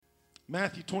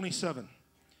Matthew 27.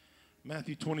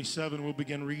 Matthew 27, we'll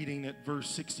begin reading at verse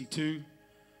 62.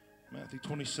 Matthew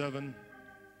 27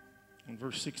 and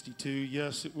verse 62.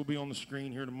 Yes, it will be on the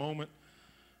screen here in a moment.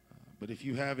 But if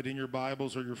you have it in your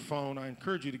Bibles or your phone, I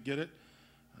encourage you to get it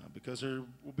because there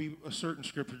will be a certain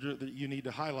scripture that you need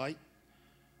to highlight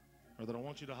or that I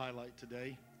want you to highlight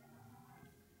today.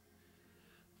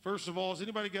 First of all, has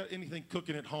anybody got anything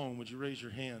cooking at home? Would you raise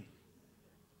your hand?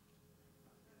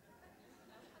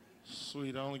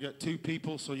 Sweet, I only got 2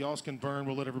 people, so y'all can burn.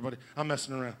 We'll let everybody. I'm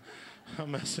messing around.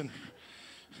 I'm messing.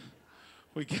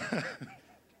 We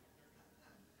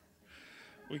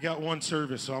got one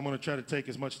service, so I'm going to try to take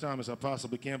as much time as I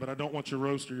possibly can, but I don't want your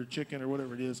roast or your chicken or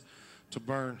whatever it is to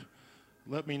burn.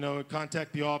 Let me know.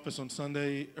 Contact the office on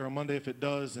Sunday or on Monday if it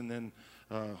does, and then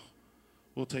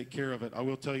we'll take care of it. I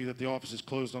will tell you that the office is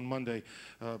closed on Monday,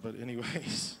 but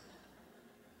anyways.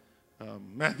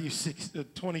 Matthew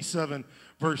 27,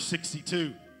 verse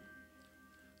 62.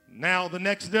 Now the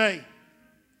next day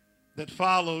that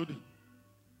followed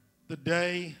the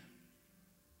day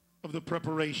of the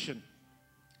preparation,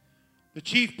 the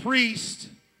chief priests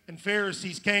and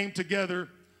Pharisees came together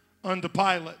unto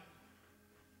Pilate,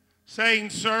 saying,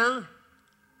 Sir,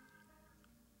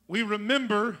 we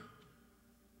remember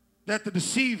that the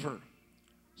deceiver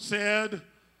said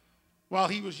while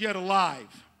he was yet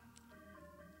alive,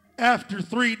 after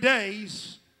 3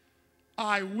 days,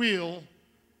 I will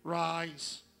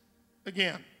rise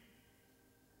again.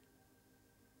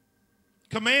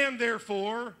 Command,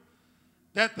 therefore,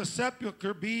 that the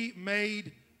sepulchre be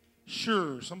made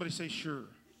sure. Somebody say sure.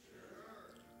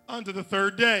 Unto the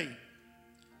 3rd day,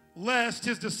 lest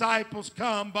his disciples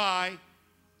come by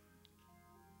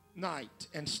night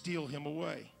and steal him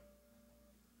away,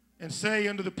 and say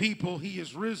unto the people, he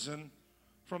is risen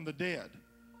from the dead.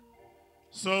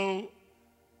 So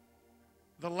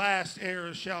the last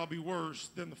era shall be worse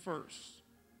than the first.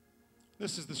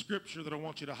 This is the scripture that I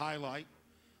want you to highlight.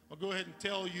 I'll go ahead and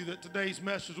tell you that today's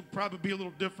message will probably be a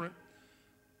little different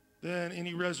than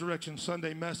any Resurrection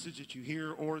Sunday message that you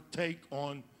hear or take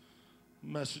on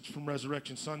message from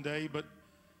Resurrection Sunday. But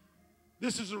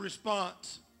this is a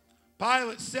response.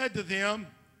 Pilate said to them,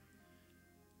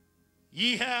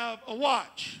 ye have a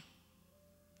watch.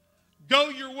 Go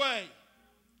your way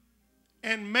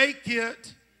and make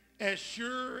it as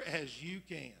sure as you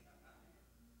can.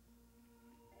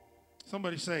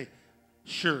 Somebody say,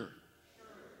 sure.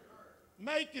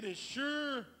 Make it as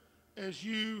sure as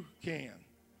you can.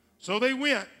 So they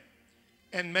went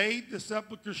and made the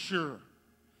sepulchre sure,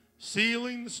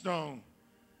 sealing the stone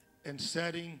and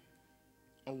setting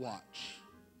a watch.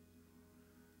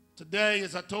 Today,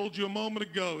 as I told you a moment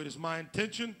ago, it is my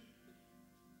intention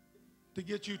to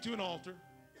get you to an altar.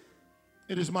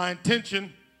 It is my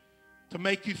intention to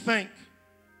make you think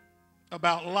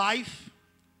about life,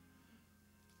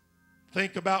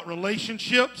 think about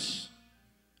relationships,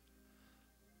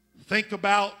 think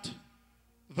about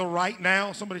the right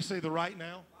now. Somebody say the right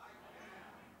now.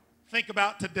 Think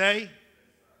about today.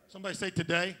 Somebody say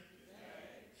today.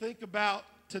 Think about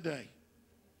today.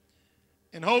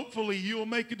 And hopefully you'll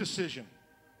make a decision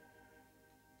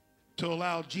to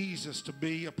allow Jesus to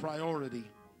be a priority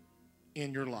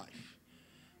in your life.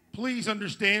 Please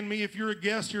understand me. If you're a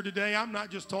guest here today, I'm not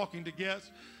just talking to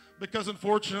guests, because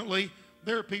unfortunately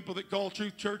there are people that call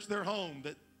Truth Church their home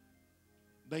that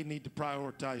they need to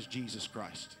prioritize Jesus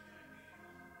Christ.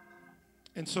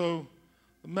 And so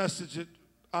the message that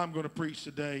I'm going to preach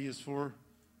today is for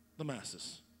the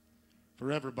masses, for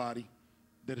everybody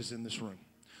that is in this room.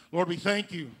 Lord, we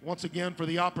thank you once again for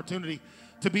the opportunity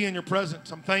to be in your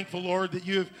presence. I'm thankful, Lord, that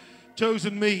you have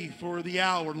chosen me for the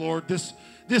hour, Lord, this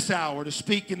hour to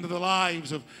speak into the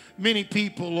lives of many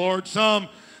people, Lord. Some,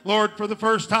 Lord, for the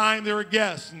first time they're a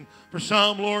guest, and for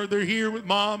some, Lord, they're here with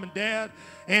mom and dad,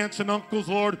 aunts and uncles,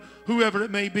 Lord, whoever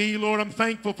it may be. Lord, I'm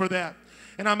thankful for that.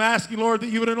 And I'm asking, Lord, that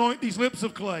you would anoint these lips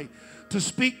of clay to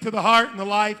speak to the heart and the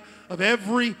life of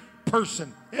every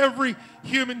person, every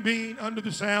human being under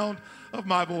the sound of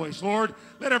my voice. Lord,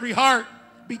 let every heart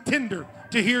be tender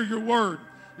to hear your word.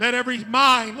 Let every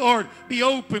mind, Lord, be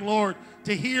open, Lord,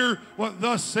 to hear what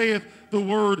thus saith the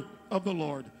word of the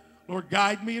Lord. Lord,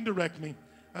 guide me and direct me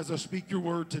as I speak your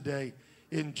word today.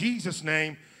 In Jesus'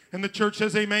 name. And the church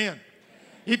says amen.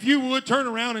 If you would, turn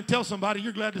around and tell somebody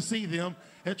you're glad to see them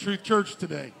at Truth Church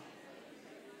today.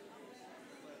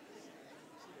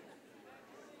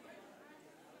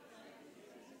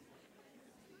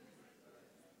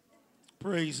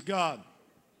 Praise God.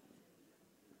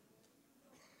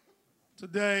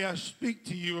 Today I speak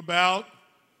to you about,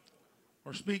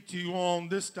 or speak to you on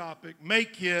this topic,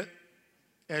 make it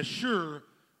as sure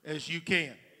as you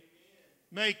can.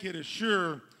 make it as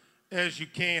sure as you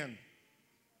can.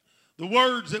 The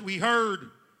words that we heard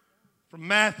from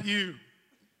Matthew,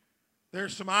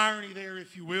 there's some irony there,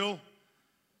 if you will.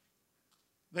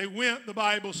 They went, the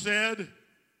Bible said,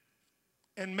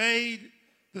 and made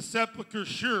the sepulchre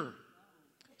sure,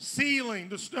 sealing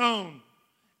the stone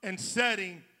and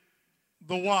setting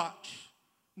the watch.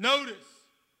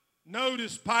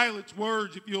 Notice Pilate's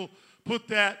words, if you'll put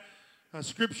that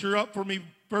scripture up for me,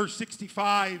 verse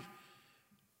 65.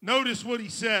 Notice what he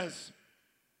says.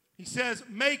 He says,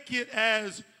 make it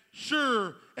as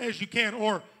sure as you can,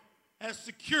 or as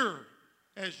secure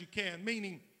as you can,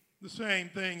 meaning the same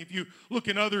thing. If you look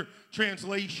in other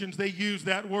translations, they use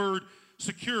that word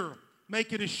secure.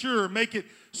 Make it as sure, make it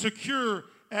secure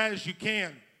as you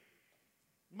can.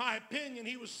 In my opinion,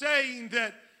 he was saying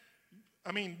that,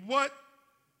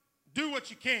 do what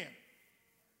you can.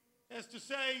 As to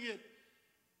say,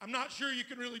 I'm not sure you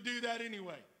can really do that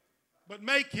anyway. But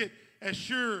make it as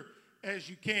sure as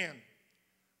you can.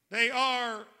 They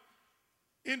are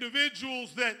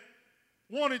individuals that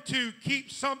wanted to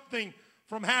keep something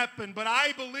from happening. But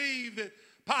I believe that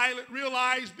Pilate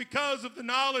realized, because of the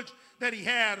knowledge that he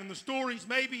had and the stories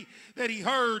maybe that he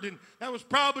heard, and that was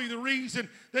probably the reason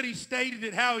that he stated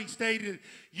it how he stated it.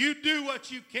 You do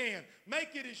what you can. Make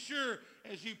it as sure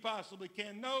as you possibly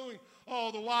can, knowing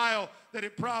all the while that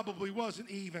it probably wasn't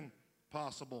even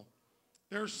possible.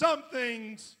 There are some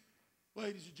things,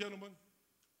 ladies and gentlemen,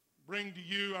 bring to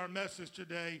you our message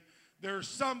today. There are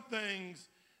some things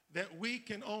that we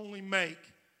can only make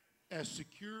as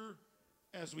secure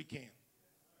as we can.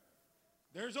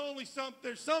 There's some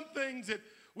things that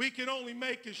we can only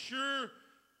make as sure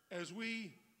as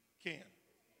we can.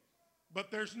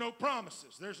 But there's no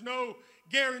promises. There's no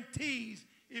guarantees,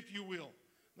 if you will.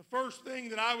 The first thing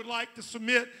that I would like to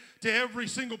submit to every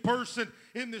single person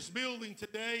in this building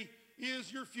today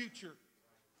is your future.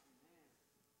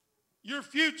 Your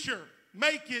future.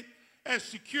 Make it as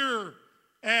secure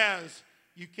as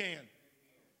you can.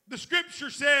 The scripture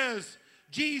says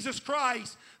Jesus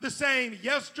Christ, the same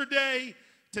yesterday,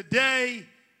 today,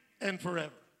 and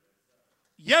forever.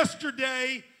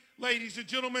 Yesterday, ladies and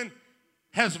gentlemen,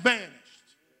 has vanished.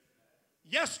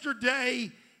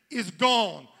 Yesterday is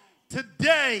gone.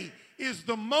 Today is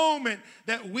the moment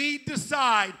that we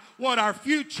decide what our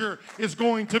future is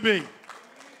going to be.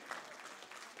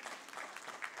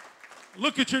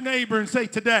 Look at your neighbor and say,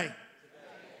 today.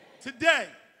 Today.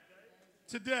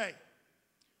 Today.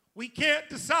 We can't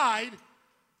decide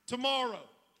tomorrow.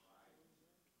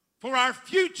 For our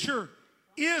future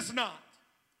is not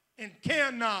and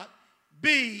cannot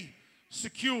be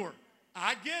secure.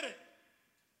 I get it.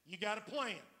 You got a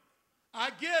plan. I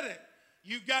get it.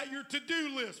 You got your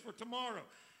to-do list for tomorrow.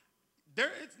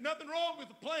 It's nothing wrong with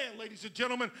the plan, ladies and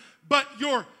gentlemen, but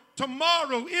your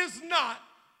tomorrow is not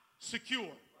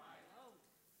secure.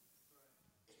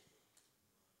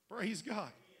 Praise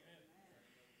God.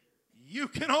 You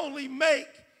can only make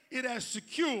it as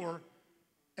secure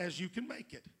as you can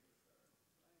make it.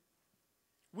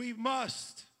 We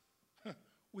must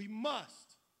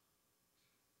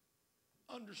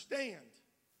understand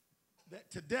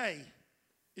that today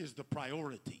is the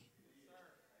priority.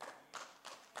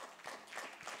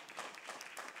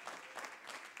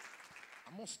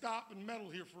 I'm going to stop and meddle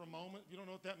here for a moment. If you don't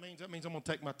know what that means I'm going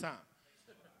to take my time.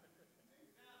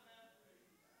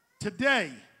 Today,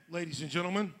 ladies and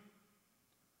gentlemen,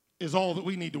 is all that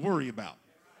we need to worry about.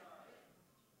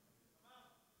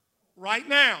 Right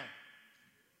now.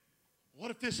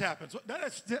 What if this happens?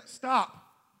 Stop.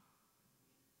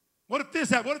 What if this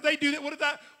happens? What if they do that? What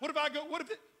if I go? What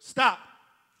if it? Stop.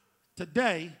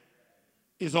 Today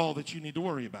is all that you need to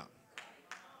worry about.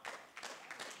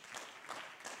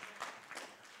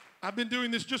 I've been doing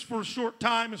this just for a short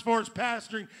time as far as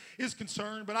pastoring is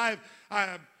concerned, but I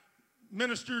have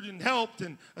ministered and helped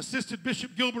and assisted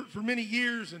Bishop Gilbert for many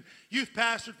years and youth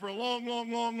pastored for a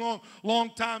long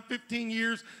time, 15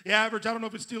 years. The average, I don't know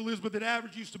if it still is, but the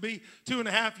average used to be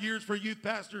 2.5 years for a youth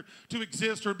pastor to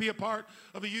exist or be a part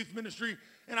of a youth ministry.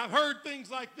 And I've heard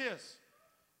things like this.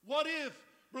 What if,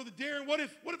 Brother Darren, what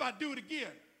if I do it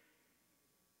again?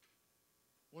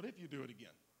 What if you do it again?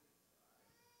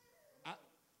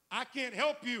 I can't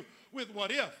help you with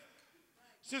what if.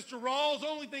 Sister Rawls, the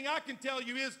only thing I can tell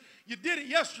you is you did it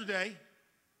yesterday,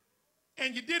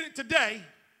 and you did it today,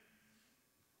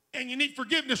 and you need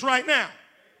forgiveness right now.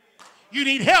 You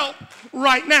need help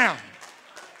right now.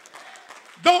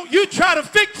 Don't you try to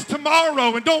fix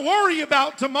tomorrow and don't worry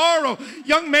about tomorrow.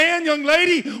 Young man, young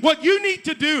lady, what you need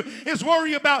to do is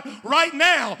worry about right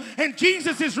now. And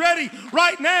Jesus is ready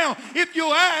right now. If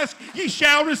you ask, ye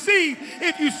shall receive.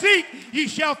 If you seek, ye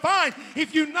shall find.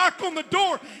 If you knock on the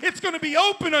door, it's going to be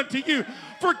open unto you.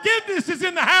 Forgiveness is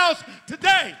in the house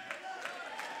today.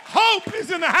 Hope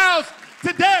is in the house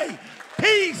today.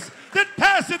 Peace that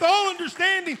passeth all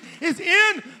understanding is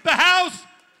in the house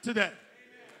today.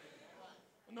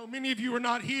 I know many of you are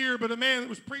not here, but a man that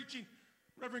was preaching,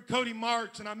 Reverend Cody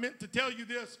Marks, and I meant to tell you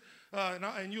this,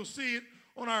 and you'll see it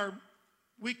on our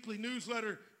weekly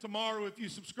newsletter tomorrow if you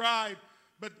subscribe,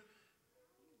 but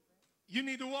you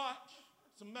need to watch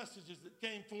some messages that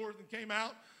came forth and came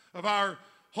out of our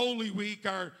Holy Week,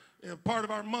 our part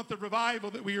of our month of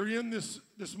revival that we are in this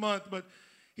month. But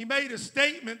he made a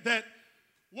statement that,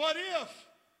 what if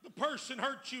the person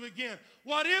hurts you again?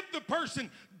 What if the person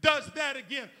does that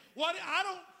again? I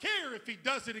don't care if he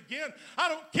does it again. I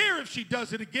don't care if she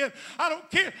does it again. I don't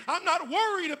care. I'm not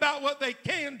worried about what they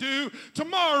can do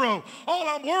tomorrow. All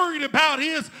I'm worried about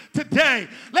is today.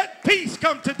 Let peace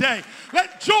come today.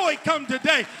 Let joy come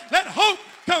today. Let hope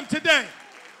come today.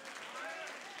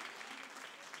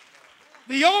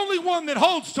 The only one that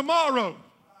holds tomorrow,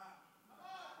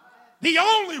 the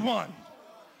only one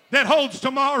that holds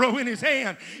tomorrow in his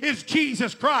hand is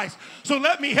Jesus Christ. So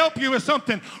let me help you with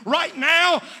something. Right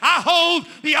now, I hold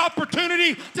the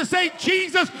opportunity to say,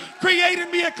 Jesus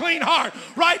created me a clean heart.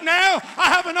 Right now, I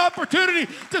have an opportunity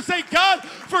to say, God,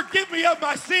 forgive me of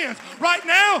my sins. Right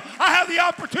now, I have the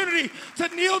opportunity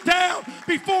to kneel down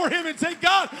before him and say,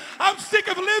 God, I'm sick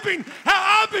of living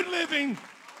how I've been living.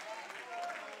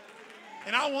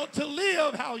 And I want to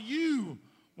live how you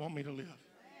want me to live.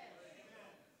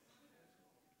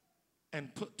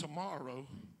 And put tomorrow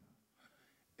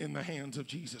in the hands of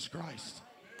Jesus Christ.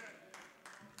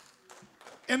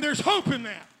 And there's hope in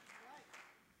that.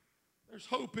 There's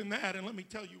hope in that, and let me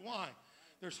tell you why.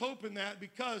 There's hope in that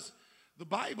because the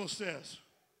Bible says,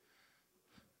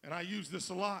 and I use this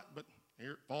a lot, but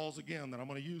here it falls again that I'm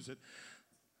going to use it,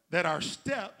 that our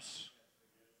steps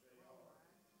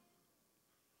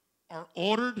are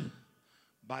ordered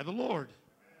by the Lord.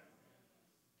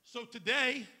 So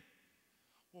today,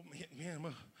 well,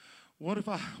 man, what if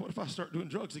I start doing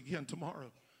drugs again tomorrow?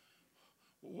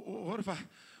 What if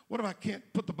I can't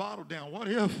put the bottle down? What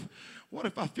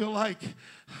if I feel like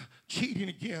cheating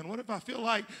again? What if I feel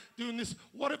like doing this?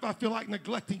 What if I feel like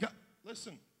neglecting God?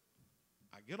 Listen,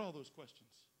 I get all those questions.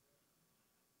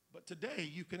 But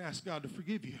today you can ask God to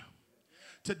forgive you.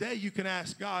 Today you can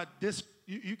ask God this.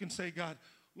 You can say, God,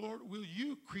 Lord, will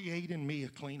you create in me a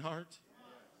clean heart?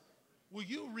 Will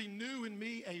you renew in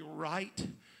me a right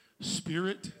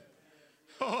spirit?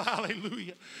 Oh,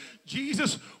 hallelujah.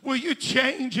 Jesus, will you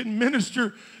change and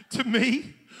minister to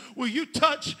me? Will you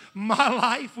touch my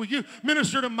life? Will you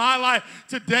minister to my life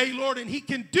today, Lord? And he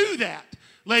can do that,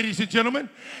 ladies and gentlemen.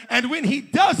 And when he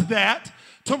does that,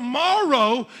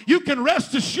 tomorrow you can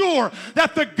rest assured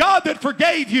that the God that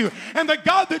forgave you and the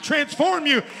God that transformed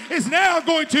you is now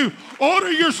going to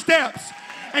order your steps.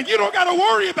 And you don't got to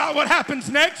worry about what happens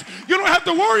next. You don't have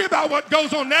to worry about what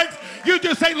goes on next. You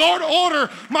just say, Lord, order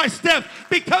my steps,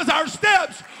 because our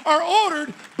steps are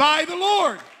ordered by the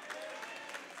Lord.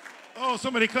 Oh,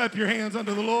 somebody clap your hands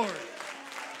unto the Lord.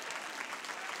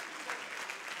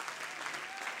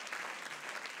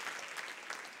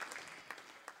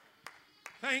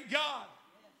 Thank God.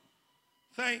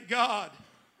 Thank God.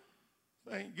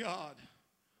 Thank God.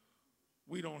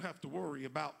 We don't have to worry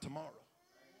about tomorrow.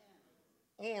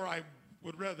 Or I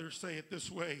would rather say it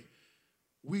this way,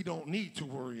 we don't need to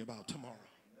worry about tomorrow.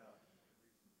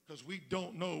 Because we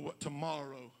don't know what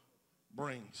tomorrow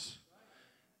brings.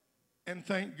 And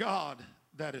thank God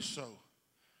that is so.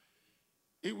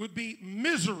 It would be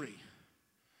misery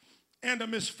and a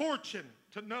misfortune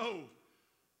to know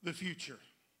the future.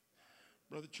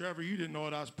 Brother Trevor, you didn't know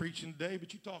what I was preaching today,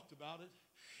 but you talked about it.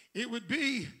 It would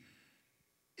be,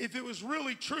 if it was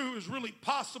really true, it was really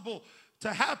possible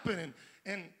to happen.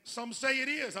 And some say it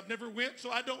is. I've never went, so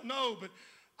I don't know. But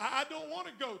I don't want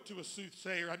to go to a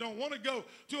soothsayer. I don't want to go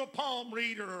to a palm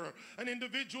reader or an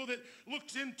individual that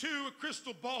looks into a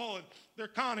crystal ball. And they're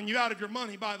conning you out of your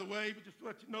money, by the way, but just to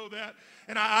let you know that.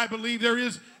 And I believe there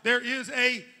is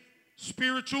a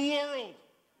spiritual world.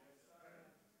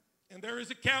 And there is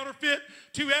a counterfeit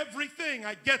to everything.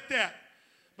 I get that.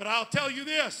 But I'll tell you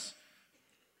this.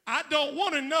 I don't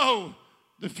want to know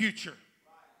the future.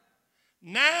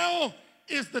 Now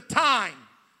is the time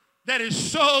that is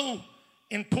so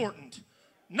important,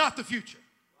 not the future.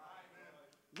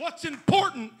 What's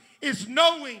important is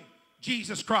knowing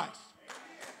Jesus Christ.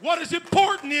 What is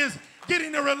important is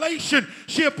getting a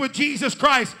relationship with Jesus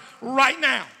Christ right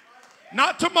now.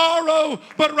 Not tomorrow,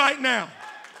 but right now.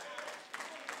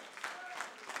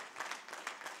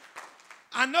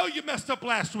 I know you messed up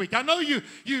last week. I know you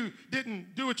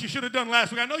didn't do what you should have done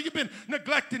last week. I know you've been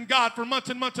neglecting God for months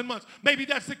and months and months. Maybe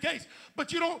that's the case.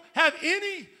 But you don't have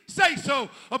any say-so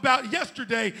about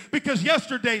yesterday because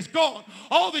yesterday's gone.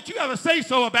 All that you have a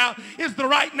say-so about is the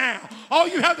right now. All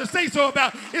you have to say-so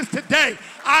about is today.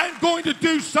 I'm going to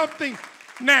do something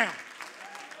now.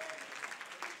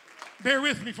 Bear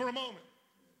with me for a moment.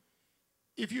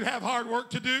 If you have hard work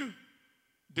to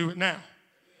do it now.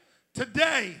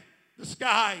 Today, the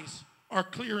skies are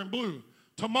clear and blue.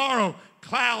 Tomorrow,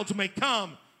 clouds may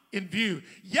come in view.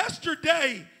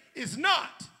 Yesterday is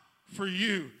not for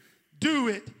you. Do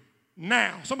it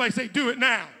now. Somebody say, do it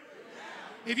now.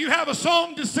 If you have a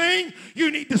song to sing,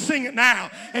 you need to sing it now.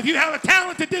 If you have a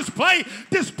talent to display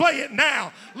it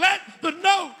now. Let the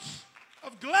notes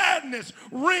of gladness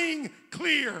ring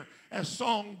clear as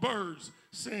songbirds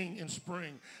sing in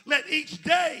spring. Let each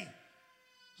day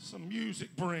some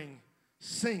music bring.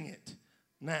 Sing it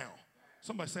now.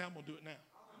 Somebody say, I'm going to do it now.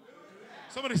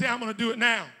 Somebody say, I'm going to do it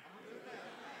now.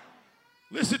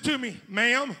 Listen to me,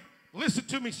 ma'am. Listen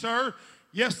to me, sir.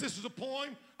 Yes, this is a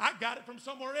poem. I got it from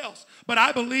somewhere else. But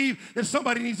I believe that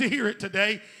somebody needs to hear it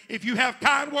today. If you have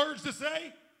kind words to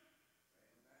say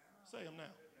them now.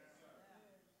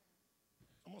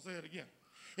 I'm going to say it again.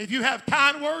 If you have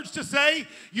kind words to say,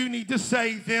 you need to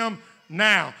say them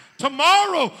now.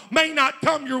 Tomorrow may not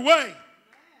come your way.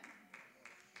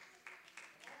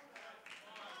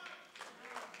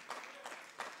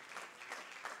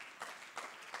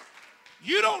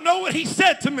 You don't know what he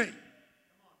said to me.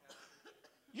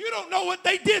 You don't know what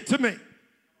they did to me.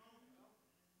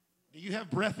 Do you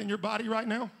have breath in your body right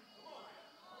now?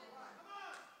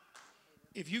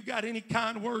 If you got any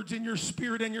kind words in your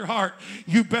spirit and your heart,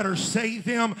 you better say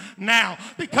them now,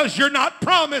 because you're not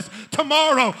promised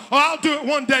tomorrow. Oh, I'll do it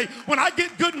one day when I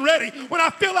get good and ready. When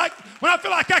I feel like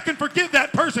I can forgive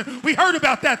that person. We heard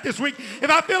about that this week.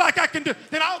 If I feel like I can do,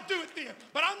 then I'll do it then.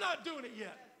 But I'm not doing it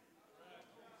yet.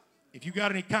 If you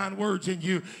got any kind words in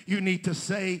you, you need to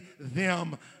say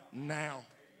them now.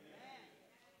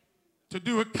 To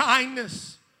do a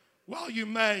kindness while you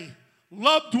may.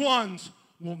 Loved ones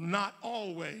will not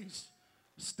always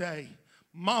stay.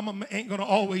 Mama ain't going to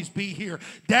always be here.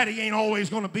 Daddy ain't always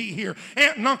going to be here.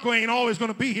 Aunt and uncle ain't always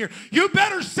going to be here. You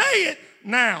better say it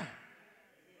now.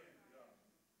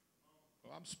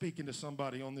 Well, I'm speaking to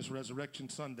somebody on this Resurrection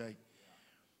Sunday.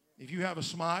 If you have a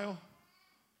smile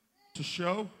to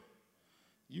show,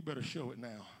 you better show it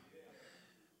now.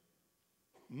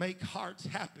 Make hearts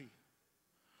happy.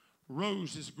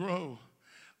 Roses grow.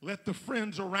 Let the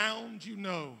friends around you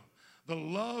know the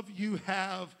love you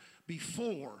have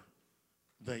before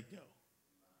they go.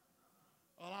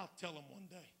 Well, I'll tell them one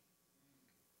day.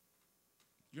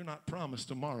 You're not promised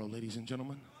tomorrow, ladies and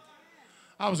gentlemen.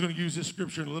 I was going to use this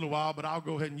scripture in a little while, but I'll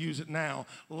go ahead and use it now.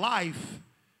 Life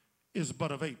is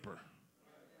but a vapor.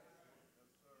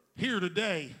 Here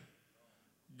today,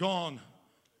 gone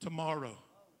tomorrow.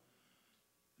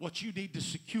 What you need to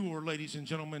secure, ladies and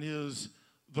gentlemen, is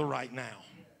the right now.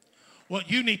 What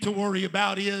you need to worry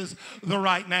about is the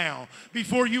right now.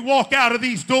 Before you walk out of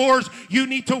these doors, you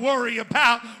need to worry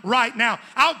about right now.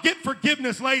 I'll get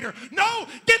forgiveness later. No,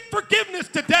 get forgiveness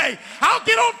today. I'll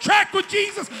get on track with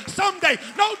Jesus someday.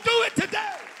 No, do it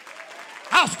today.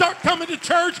 I'll start coming to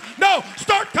church. No,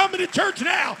 start coming to church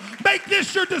now. Make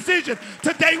this your decision.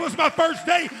 Today was my first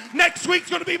day. Next week's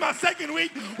going to be my second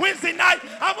week. Wednesday night,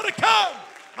 I'm going to come.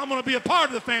 I'm going to be a part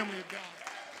of the family of God.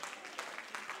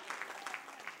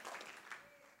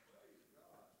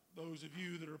 Those of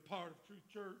you that are a part of Truth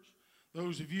Church,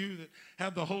 those of you that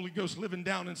have the Holy Ghost living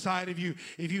down inside of you,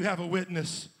 if you have a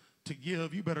witness to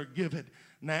give, you better give it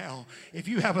now. If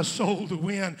you have a soul to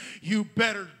win, you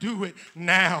better do it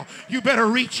now. You better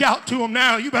reach out to them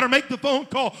now. You better make the phone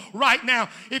call right now.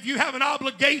 If you have an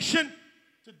obligation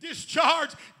to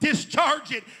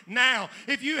discharge it now.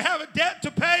 If you have a debt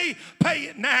to pay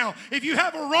it now. If you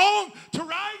have a wrong to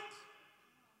right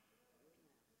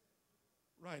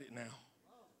it now.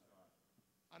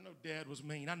 I know dad was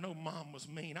mean. I know mom was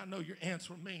mean. I know your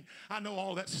aunts were mean. I know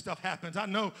all that stuff happens. I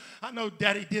know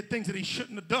daddy did things that he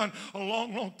shouldn't have done a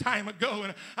long, long time ago.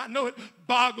 And I know it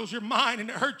boggles your mind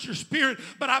and it hurts your spirit.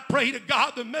 But I pray to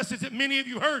God the message that many of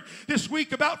you heard this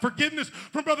week about forgiveness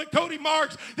from Brother Cody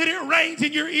Marks, that it rains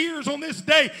in your ears on this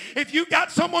day. If you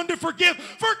got someone to forgive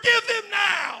them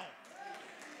now.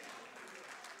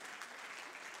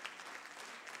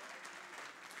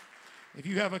 If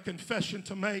you have a confession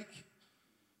to make,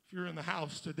 If you're in the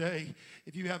house today,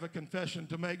 if you have a confession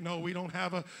to make, no, we don't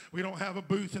have a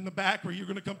booth in the back where you're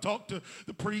going to come talk to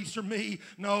the priest or me.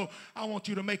 No, I want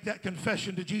you to make that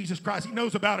confession to Jesus Christ. He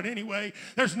knows about it anyway.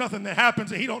 There's nothing that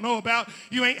happens that he don't know about.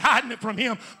 You ain't hiding it from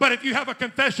him. But if you have a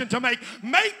confession to make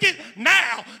it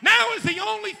now. Now is the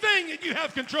only thing that you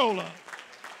have control of.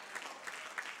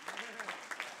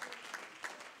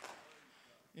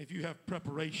 If you have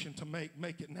preparation to make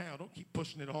it now. Don't keep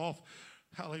pushing it off.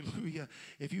 Hallelujah.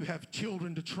 If you have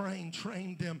children to train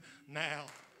them now.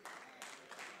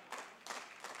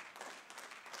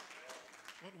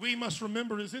 What we must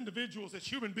remember as individuals, as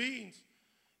human beings,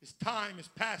 is time is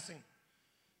passing,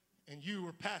 and you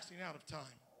are passing out of time.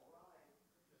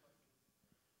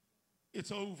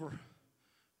 It's over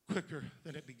quicker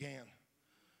than it began.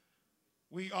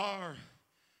 We are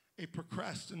a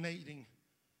procrastinating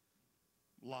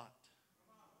lot.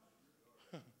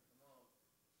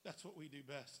 That's what we do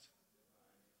best.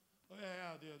 Oh,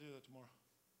 yeah, I'll do that tomorrow.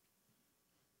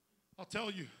 I'll tell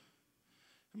you.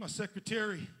 And my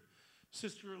secretary,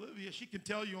 Sister Olivia, she can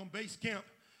tell you on Base Camp,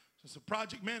 it's a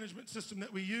project management system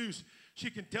that we use. She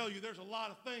can tell you there's a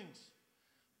lot of things.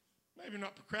 Maybe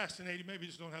not procrastinating. Maybe you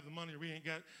just don't have the money or we ain't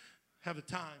have the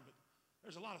time. But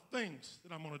there's a lot of things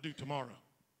that I'm going to do tomorrow.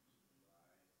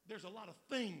 There's a lot of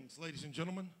things, ladies and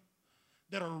gentlemen,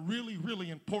 that are really, really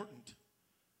important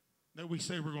that we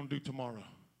say we're going to do tomorrow.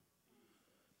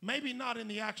 Maybe not in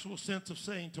the actual sense of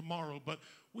saying tomorrow, but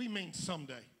we mean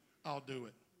someday I'll do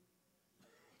it.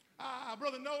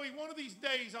 Brother Noe, one of these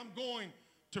days I'm going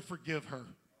to forgive her.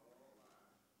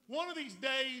 One of these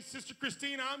days, Sister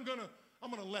Christina, I'm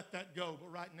gonna let that go, but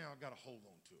right now I've got to hold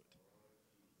on to it.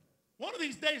 One of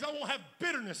these days I won't have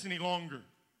bitterness any longer.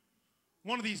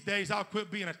 One of these days I'll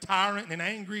quit being a tyrant and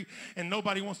angry and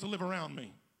nobody wants to live around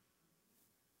me.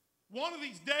 One of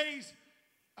these days,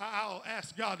 I'll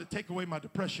ask God to take away my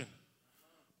depression.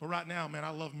 But right now, man,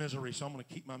 I love misery, so I'm going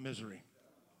to keep my misery.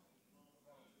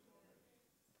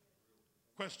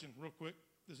 Question, real quick.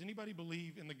 Does anybody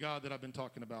believe in the God that I've been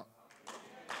talking about?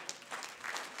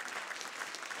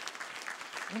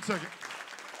 1 second.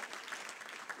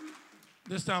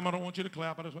 This time, I don't want you to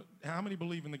clap. How many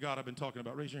believe in the God I've been talking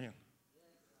about? Raise your hand.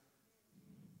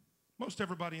 Most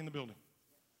everybody in the building.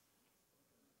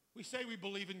 We say we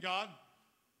believe in God,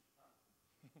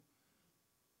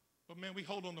 but man, we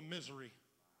hold on to misery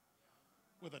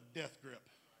with a death grip,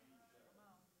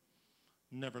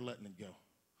 never letting it go.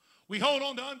 We hold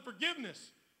on to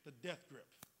unforgiveness, the death grip.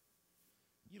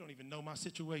 You don't even know my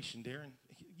situation, Darren.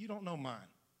 You don't know mine.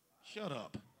 Shut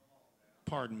up.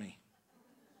 Pardon me.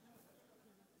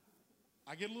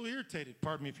 I get a little irritated.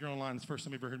 Pardon me if you're online. It's the first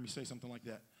time you've ever heard me say something like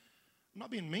that. I'm not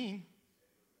being mean.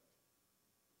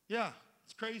 Yeah.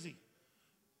 It's crazy.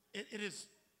 It is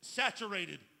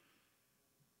saturated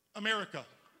America.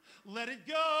 Let it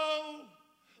go.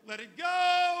 Let it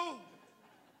go.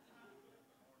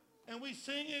 And we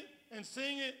sing it,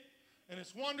 and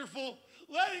it's wonderful.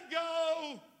 Let it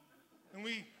go. And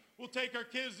we'll take our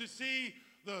kids to see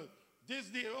the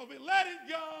Disney. Let it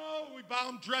go. We buy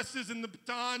them dresses and the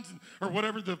batons or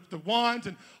whatever, the wands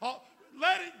and all.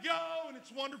 Let it go, and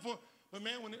it's wonderful. But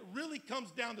man, when it really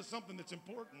comes down to something that's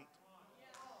important,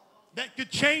 that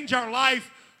could change our life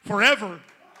forever,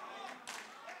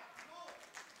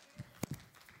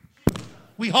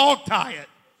 we hog tie it.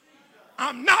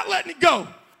 I'm not letting it go.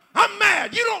 I'm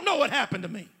mad. You don't know what happened to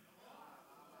me.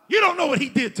 You don't know what he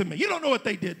did to me. You don't know what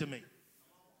they did to me.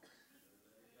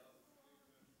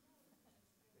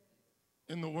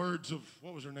 In the words of,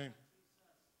 what was her name?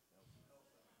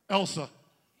 Elsa,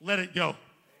 let it go.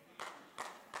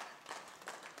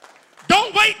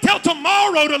 Don't wait till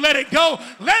tomorrow to let it go.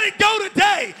 Let it go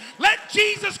today. Let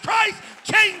Jesus Christ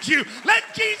change you. Let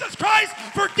Jesus Christ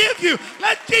forgive you.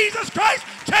 Let Jesus Christ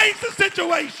change the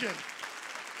situation.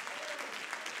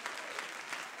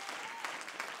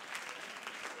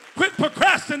 Quit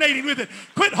procrastinating with it.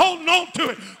 Quit holding on to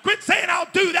it. Quit saying, I'll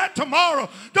do that tomorrow.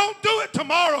 Don't do it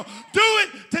tomorrow. Do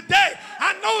it today.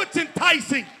 I know it's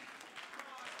enticing.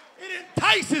 It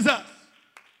entices us.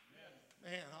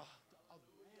 Man,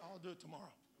 I'll do it tomorrow.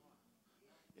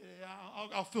 Yeah,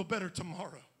 I'll feel better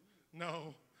tomorrow.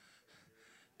 No.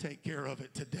 Take care of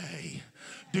it today.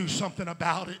 Do something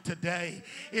about it today.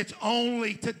 It's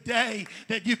only today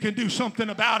that you can do something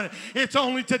about it. It's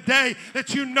only today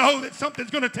that you know that something's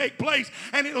going to take place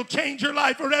and it'll change your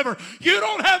life forever. You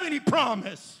don't have any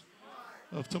promise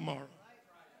of tomorrow.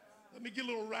 Let me get a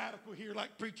little radical here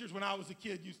like preachers when I was a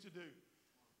kid used to do.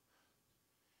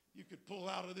 You could pull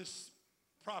out of this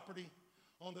property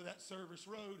onto that service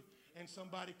road and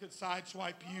somebody could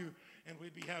sideswipe you and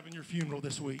we'd be having your funeral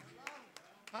this week.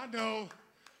 I know.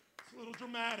 It's a little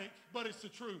dramatic, but it's the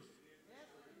truth.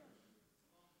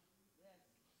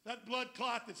 That blood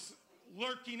clot that's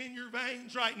lurking in your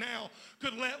veins right now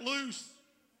could let loose.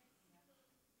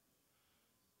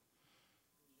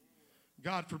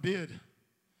 God forbid.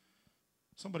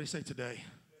 Somebody say today.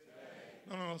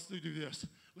 No, let's do this.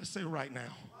 Let's say right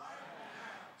now.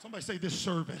 Somebody say this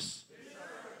service.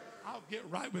 I'll get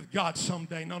right with God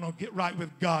someday. No, get right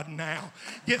with God now.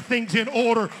 Get things in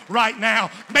order right now.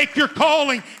 Make your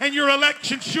calling and your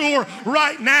election sure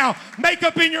right now. Make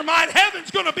up in your mind,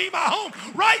 heaven's going to be my home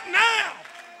right now.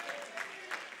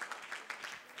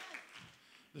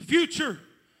 The future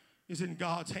is in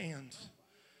God's hands,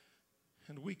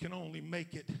 and we can only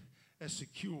make it as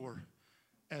secure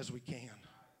as we can.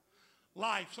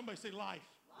 Life, somebody say life.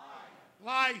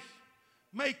 Life,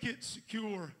 make it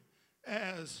secure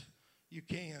as you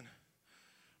can.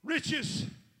 Riches,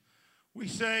 we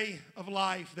say of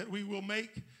life that we will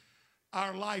make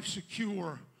our life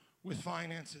secure with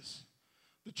finances.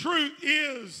 The truth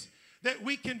is that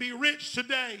we can be rich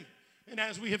today, and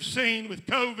as we have seen with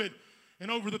COVID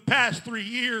and over the past 3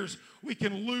 years, we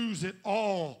can lose it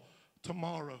all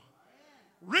tomorrow.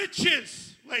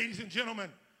 Riches, ladies and gentlemen,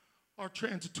 are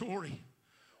transitory.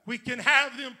 We can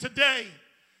have them today,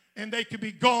 and they can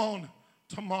be gone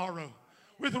tomorrow.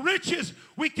 With riches,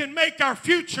 we can make our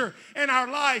future and our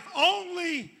life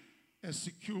only as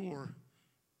secure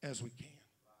as we can.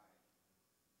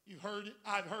 You've heard it.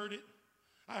 I've heard it.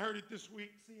 I heard it this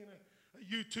week, seeing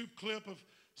a YouTube clip of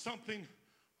something.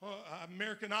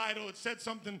 American Idol had said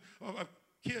something. A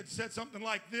kid said something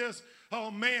like this. Oh,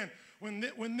 man,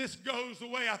 when this goes the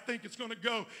way I think it's going to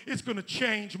go, it's going to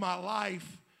change my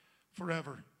life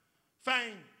forever.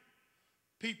 Fame.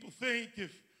 People think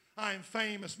if I am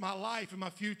famous, my life and my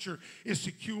future is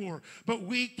secure. But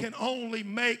we can only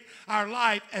make our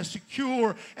life as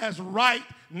secure as right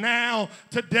now,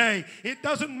 today. It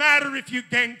doesn't matter if you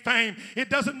gain fame. It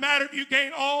doesn't matter if you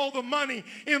gain all the money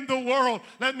in the world.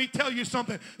 Let me tell you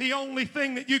something. The only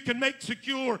thing that you can make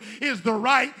secure is the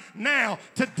right now,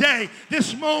 today.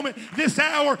 This moment, this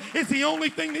hour is the only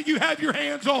thing that you have your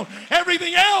hands on.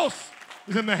 Everything else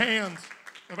is in the hands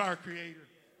of our Creator.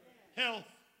 Health.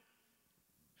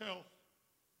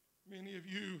 Many of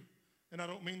you, and I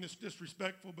don't mean this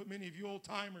disrespectful, but many of you old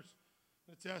timers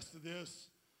attest to this.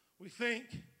 We think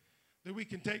that we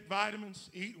can take vitamins,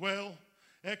 eat well,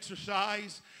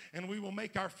 exercise, and we will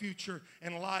make our future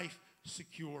and life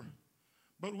secure.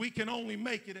 But we can only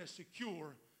make it as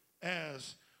secure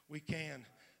as we can.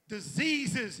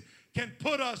 Diseases can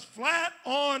put us flat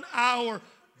on our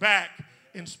back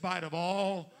in spite of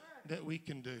all that we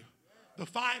can do. The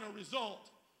final result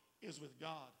is with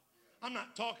God. I'm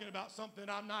not talking about something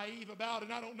I'm naive about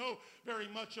and I don't know very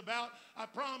much about. I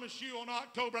promise you on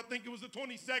October, I think it was the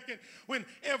 22nd, when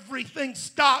everything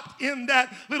stopped in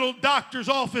that little doctor's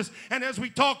office. And as we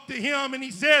talked to him, and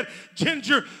he said,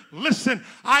 Ginger, listen,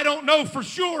 I don't know for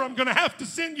sure. I'm going to have to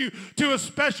send you to a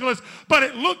specialist, but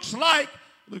it looks like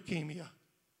leukemia.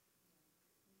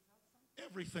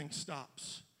 Everything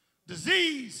stops.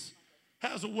 Disease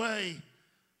has a way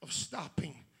of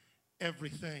stopping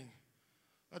everything.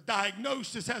 A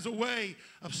diagnosis has a way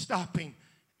of stopping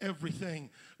everything.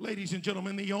 Ladies and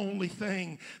gentlemen, the only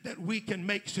thing that we can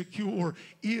make secure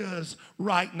is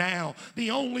right now.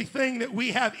 The only thing that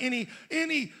we have any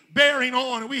bearing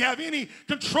on, and we have any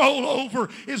control over,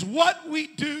 is what we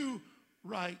do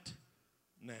right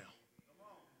now.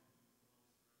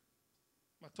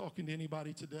 Am I talking to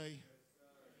anybody today?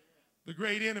 The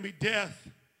great enemy, death,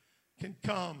 can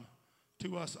come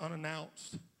to us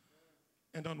unannounced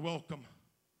and unwelcome.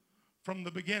 From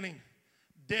the beginning,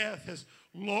 death has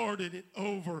lorded it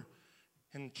over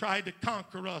and tried to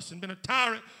conquer us and been a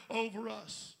tyrant over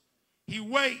us. He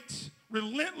waits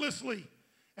relentlessly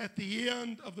at the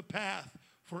end of the path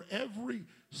for every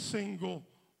single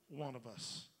one of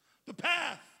us. The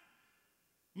path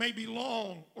may be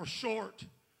long or short,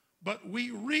 but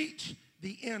we reach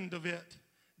the end of it.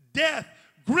 Death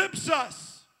grips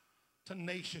us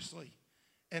tenaciously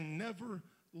and never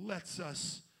lets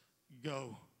us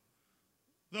go.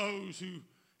 Those who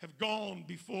have gone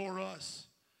before us,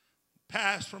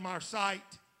 passed from our sight,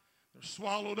 they're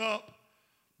swallowed up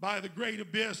by the great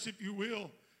abyss, if you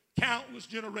will. Countless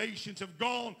generations have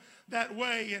gone that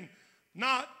way, and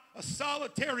not a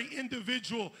solitary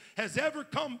individual has ever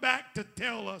come back to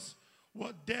tell us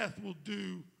what death will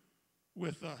do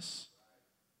with us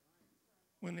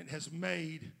when it has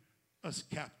made us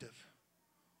captive.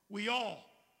 We all,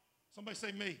 somebody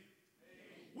say me,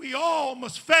 we all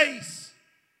must face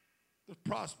the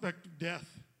prospect of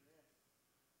death.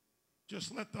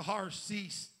 Just let the heart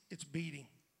cease its beating.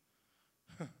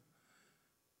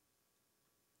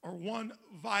 or one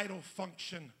vital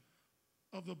function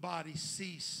of the body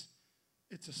cease,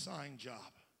 it's a sign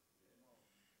job.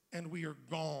 And we are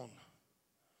gone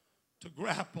to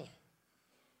grapple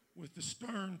with the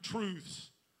stern truths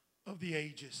of the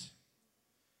ages.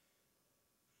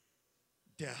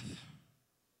 Death.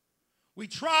 We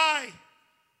try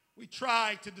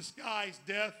to disguise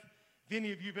death. If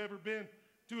any of you have ever been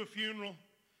to a funeral,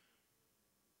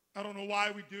 I don't know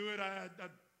why we do it. I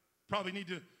probably need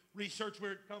to research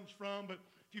where it comes from, but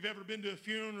if you've ever been to a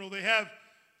funeral, they have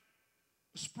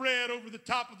a spread over the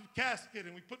top of the casket,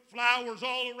 and we put flowers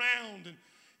all around, and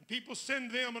people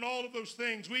send them and all of those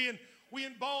things. We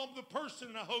embalm the person,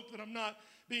 and I hope that I'm not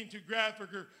being too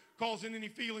graphic or causing any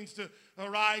feelings to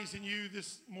arise in you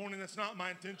this morning. That's not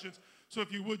my intentions. So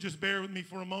if you would just bear with me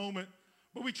for a moment.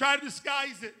 But we try to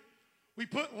disguise it. We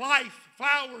put life,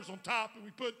 flowers on top, and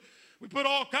we put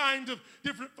all kinds of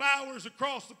different flowers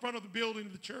across the front of the building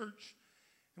of the church.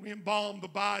 And we embalm the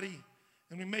body,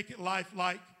 and we make it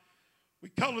lifelike. We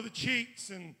color the cheeks,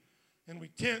 and we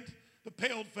tint the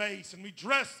pale face, and we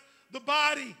dress the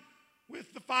body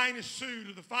with the finest suit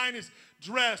or the finest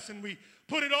dress, and we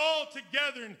put it all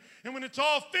together, and when it's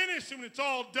all finished and when it's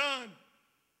all done,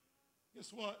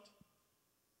 guess what?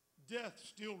 Death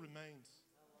still remains.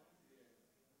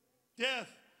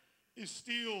 Death is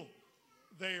still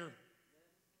there.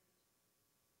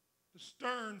 The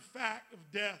stern fact of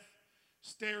death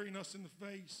staring us in the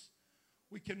face.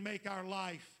 We can make our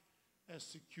life as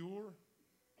secure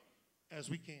as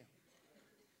we can.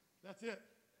 That's it.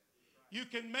 You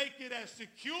can make it as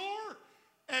secure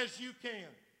as you can.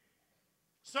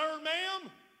 Sir,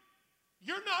 ma'am,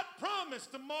 you're not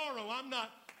promised tomorrow. I'm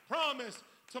not promised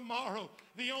tomorrow.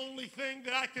 The only thing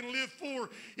that I can live for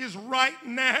is right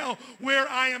now where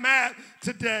I am at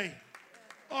today.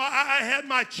 Oh, I had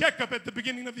my checkup at the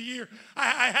beginning of the year.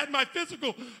 I had my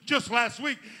physical just last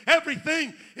week.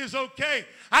 Everything is okay.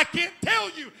 I can't tell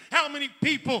you how many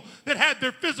people that had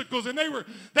their physicals and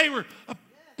they were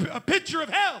a picture of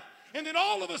health. And then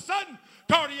all of a sudden,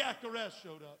 cardiac arrest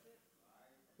showed up.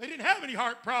 They didn't have any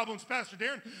heart problems, Pastor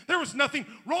Darren. There was nothing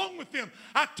wrong with them.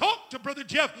 I talked to Brother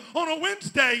Jeff on a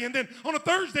Wednesday, and then on a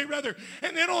Thursday, rather,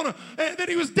 and then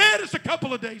he was dead just a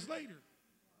couple of days later.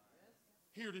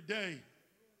 Here today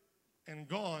and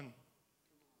gone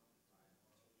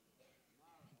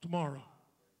tomorrow.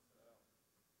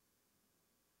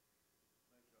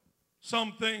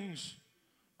 Some things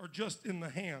are just in the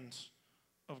hands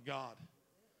of God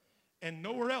and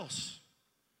nowhere else.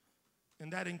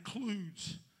 And that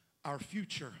includes our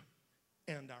future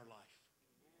and our life.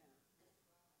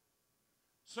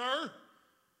 Sir,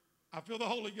 I feel the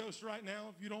Holy Ghost right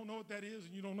now. If you don't know what that is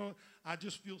and you don't know it, I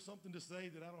just feel something to say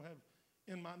that I don't have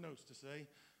in my notes to say.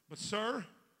 But sir,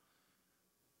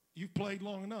 you've played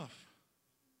long enough.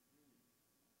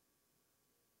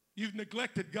 You've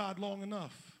neglected God long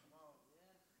enough.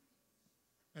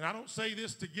 And I don't say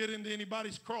this to get into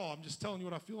anybody's craw. I'm just telling you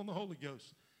what I feel in the Holy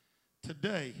Ghost.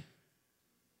 Today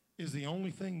is the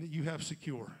only thing that you have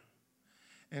secure.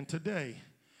 And today,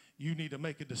 you need to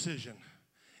make a decision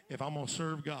if I'm going to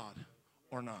serve God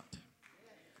or not.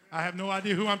 I have no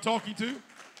idea who I'm talking to,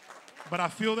 but I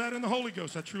feel that in the Holy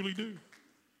Ghost. I truly do.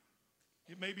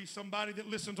 It may be somebody that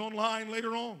listens online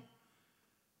later on.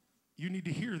 You need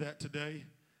to hear that today.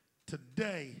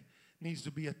 Today needs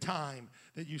to be a time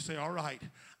that you say, all right,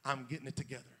 I'm getting it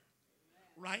together.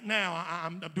 Right now,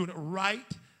 I'm doing it right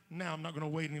now. I'm not going to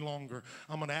wait any longer.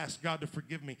 I'm going to ask God to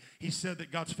forgive me. He said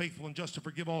that God's faithful and just to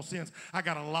forgive all sins. I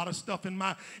got a lot of stuff in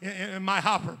my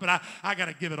hopper, but I got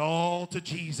to give it all to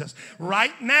Jesus.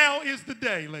 Right now is the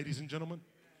day, ladies and gentlemen.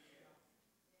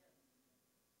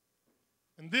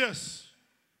 And this,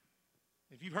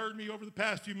 if you've heard me over the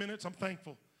past few minutes, I'm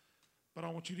thankful. But I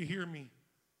want you to hear me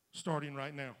starting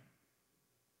right now.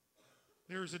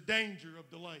 There is a danger of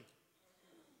delay.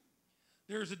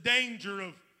 There is a danger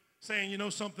of saying, you know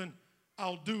something,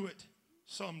 I'll do it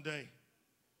someday.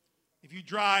 If you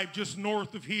drive just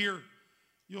north of here,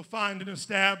 you'll find an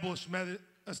establishment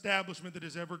that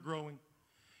is ever growing.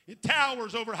 It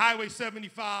towers over Highway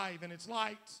 75, and its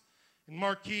lights and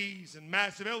marquees and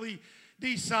massive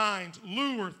LED signs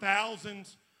lure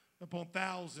thousands upon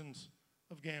thousands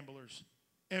of gamblers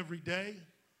every day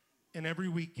and every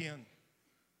weekend.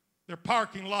 Their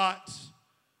parking lots,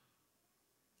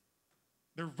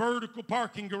 their vertical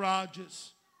parking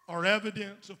garages are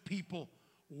evidence of people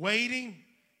waiting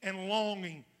and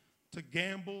longing to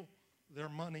gamble their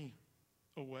money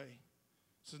away.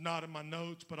 This is not in my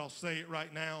notes, but I'll say it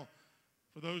right now.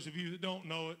 For those of you that don't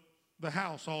know it, the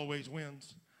house always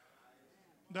wins.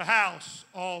 The house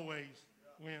always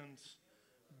wins.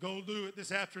 Go do it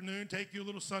this afternoon. Take you a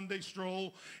little Sunday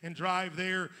stroll and drive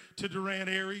there to Durant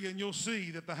area, and you'll see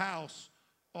that the house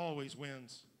always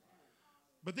wins.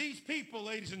 But these people,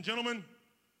 ladies and gentlemen,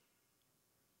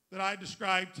 that I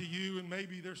described to you, and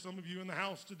maybe there's some of you in the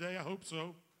house today, I hope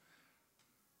so.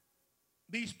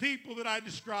 These people that I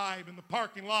describe in the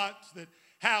parking lots that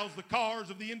house the cars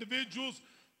of the individuals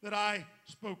that I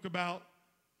spoke about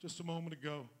just a moment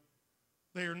ago,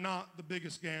 they are not the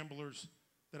biggest gamblers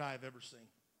that I have ever seen.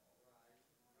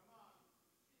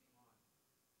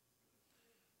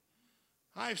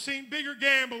 I have seen bigger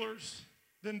gamblers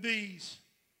than these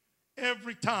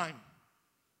every time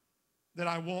that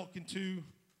I walk into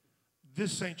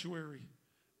this sanctuary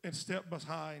and step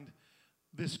behind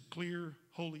this clear,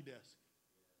 holy desk.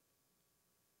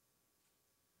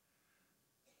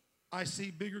 I see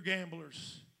bigger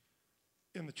gamblers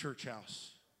in the church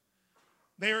house.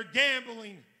 They are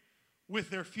gambling with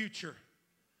their future,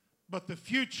 but the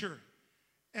future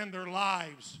and their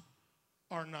lives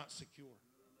are not secure.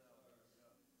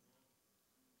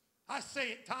 I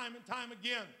say it time and time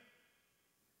again.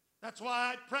 That's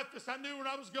why I prefaced. I knew where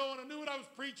I was going. I knew what I was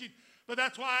preaching. But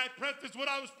that's why I prefaced what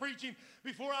I was preaching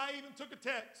before I even took a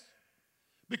text.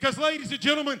 Because, ladies and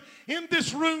gentlemen, in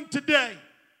this room today,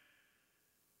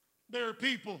 there are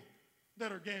people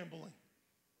that are gambling.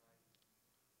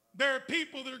 There are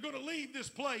people that are going to leave this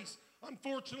place.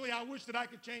 Unfortunately, I wish that I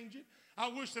could change it. I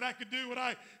wish that I could do what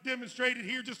I demonstrated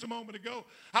here just a moment ago.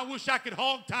 I wish I could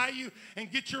hog tie you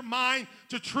and get your mind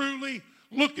to truly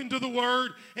look into the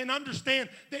Word and understand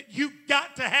that you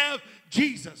got to have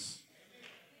Jesus.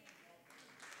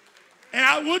 And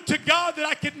I would to God that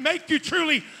I could make you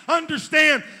truly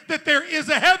understand that there is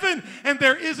a heaven and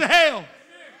there is a hell.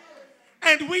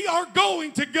 And we are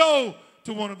going to go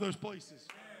to one of those places.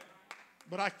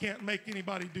 But I can't make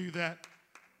anybody do that.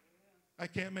 I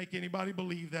can't make anybody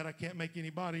believe that. I can't make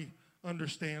anybody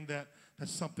understand that.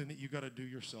 That's something that you got to do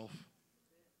yourself.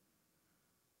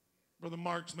 Brother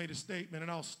Marks made a statement,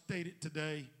 and I'll state it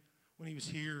today when he was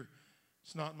here.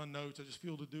 It's not in my notes. I just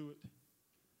feel to do it.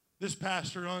 This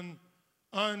pastor,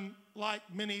 unlike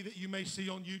many that you may see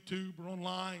on YouTube or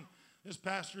online, this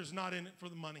pastor is not in it for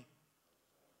the money.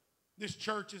 This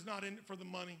church is not in it for the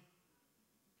money.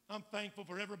 I'm thankful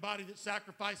for everybody that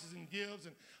sacrifices and gives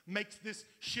and makes this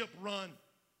ship run.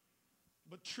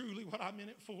 But truly what I'm in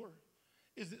it for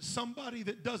is that somebody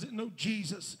that doesn't know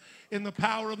Jesus in the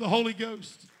power of the Holy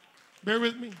Ghost, bear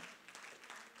with me,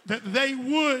 that they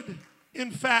would,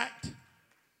 in fact,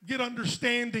 get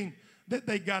understanding that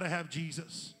they got to have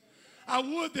Jesus. I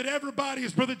would that everybody,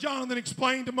 as Brother Jonathan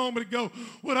explained a moment ago,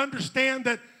 would understand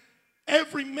that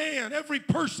every man, every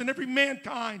person, every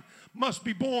mankind must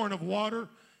be born of water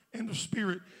and of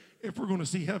spirit if we're going to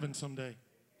see heaven someday.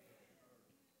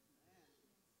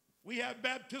 We have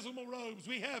baptismal robes.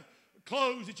 We have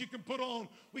clothes that you can put on.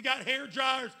 We got hair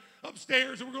dryers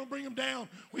upstairs and we're going to bring them down.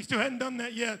 We still hadn't done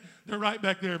that yet. They're right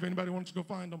back there if anybody wants to go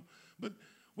find them. But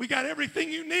we got everything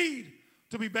you need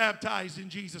to be baptized in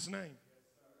Jesus' name.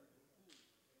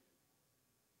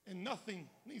 And nothing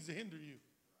needs to hinder you.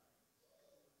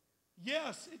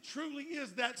 Yes, it truly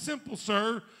is that simple,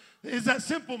 sir. Is that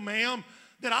simple, ma'am,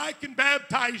 that I can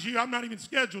baptize you. I'm not even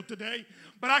scheduled today,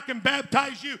 but I can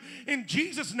baptize you in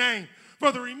Jesus' name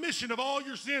for the remission of all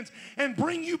your sins and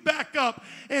bring you back up.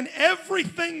 And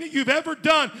everything that you've ever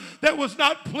done that was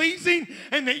not pleasing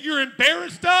and that you're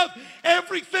embarrassed of,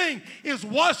 everything is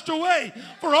washed away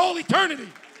for all eternity.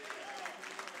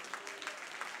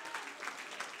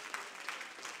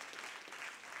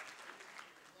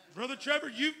 Brother Trevor,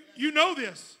 you know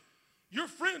this. Your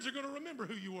friends are going to remember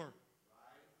who you were.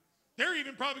 They're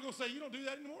even probably going to say, you don't do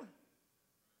that anymore.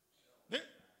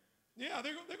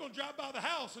 They're going to drive by the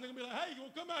house and they're going to be like, hey, you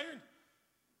want to come out here and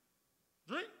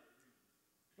drink?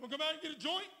 You want to come out and get a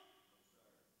joint?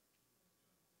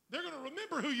 They're going to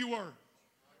remember who you were.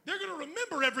 They're going to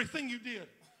remember everything you did.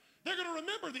 They're going to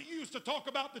remember that you used to talk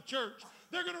about the church.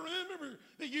 They're going to remember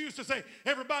that you used to say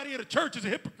everybody at a church is a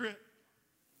hypocrite.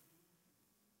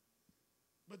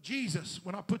 But Jesus,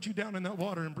 when I put you down in that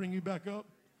water and bring you back up,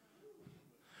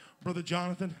 Brother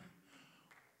Jonathan,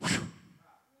 whew,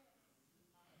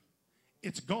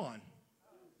 it's gone.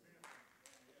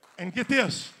 And get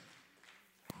this.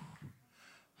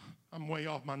 I'm way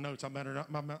off my notes. I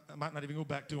might not even go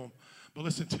back to them. But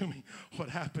listen to me. What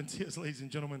happens is, ladies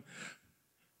and gentlemen,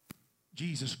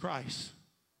 Jesus Christ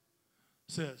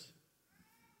says,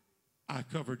 I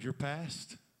covered your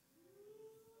past.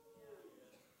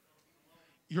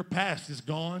 Your past is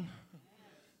gone.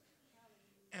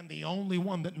 And the only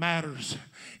one that matters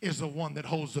is the one that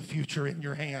holds the future in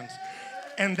your hands.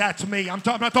 And that's me. I'm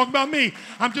not talking about me.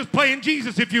 I'm just playing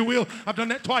Jesus, if you will. I've done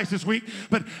that twice this week.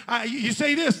 But you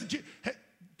say this. Hey,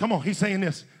 come on, he's saying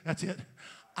this. That's it.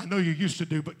 I know you used to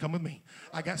do, but come with me.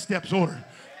 I got steps ordered.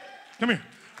 Come here,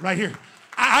 right here.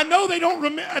 I know they don't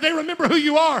remember. They remember who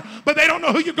you are, but they don't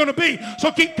know who you're going to be.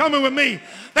 So keep coming with me.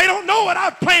 They don't know what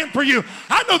I've planned for you.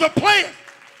 I know the plan.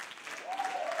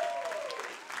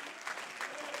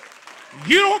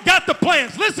 You don't got the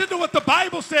plans. Listen to what the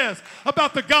Bible says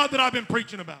about the God that I've been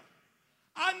preaching about.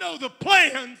 I know the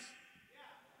plans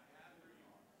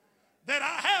that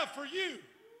I have for you.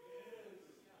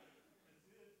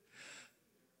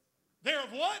 They're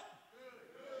of what?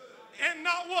 And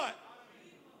not what?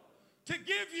 To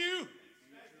give you.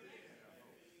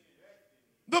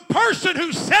 The person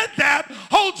who said that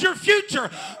holds your future.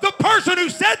 The person who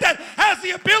said that has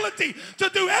the ability to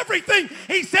do everything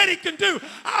he said he can do.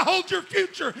 I hold your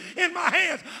future in my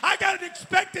hands. I got an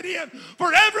expected end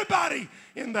for everybody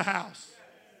in the house.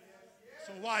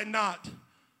 So why not,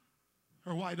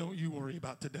 or why don't you worry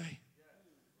about today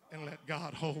and let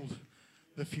God hold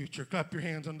the future? Clap your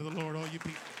hands unto the Lord, all you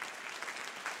people.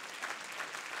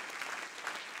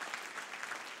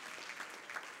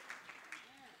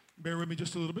 Bear with me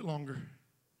just a little bit longer.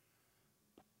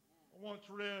 I once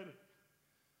read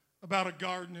about a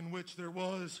garden in which there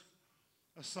was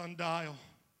a sundial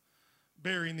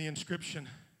bearing the inscription,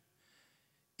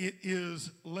 "It is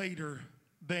later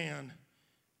than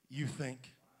you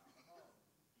think."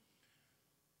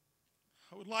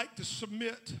 I would like to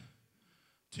submit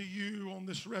to you on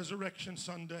this Resurrection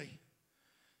Sunday.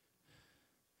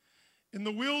 In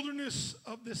the wilderness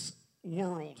of this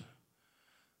world,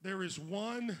 there is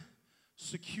one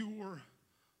secure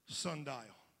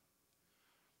sundial.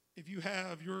 If you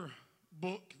have your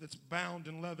book that's bound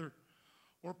in leather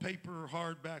or paper or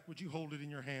hardback, would you hold it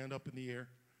in your hand up in the air?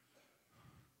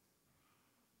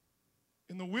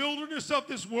 In the wilderness of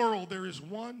this world, there is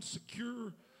one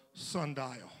secure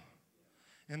sundial,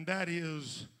 and that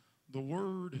is the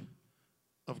Word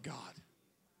of God.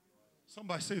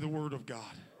 Somebody say the Word of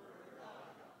God.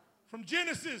 From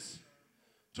Genesis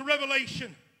to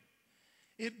Revelation,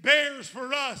 it bears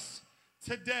for us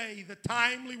today the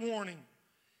timely warning,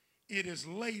 it is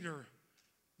later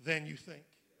than you think.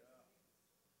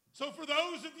 So for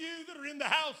those of you that are in the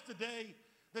house today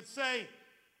that say,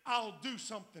 I'll do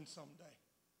something someday.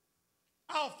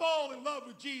 I'll fall in love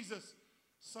with Jesus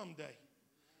someday.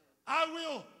 I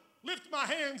will lift my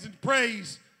hands in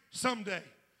praise someday.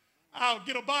 I'll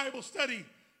get a Bible study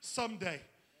someday.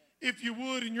 If you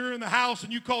would, and you're in the house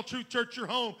and you call Truth Church your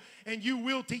home, and you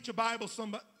will teach a Bible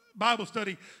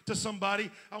study to somebody,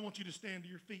 I want you to stand to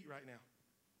your feet right now.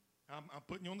 I'm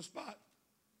putting you on the spot.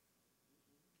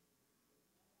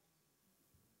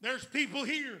 There's people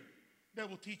here that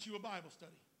will teach you a Bible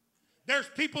study. There's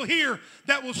people here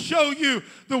that will show you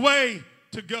the way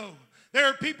to go. There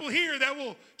are people here that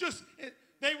will just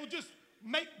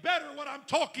make better what I'm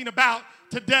talking about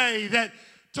today, that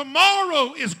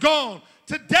tomorrow is gone.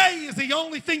 Today is the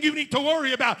only thing you need to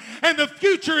worry about. And the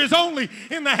future is only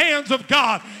in the hands of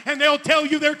God. And they'll tell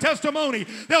you their testimony.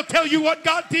 They'll tell you what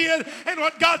God did and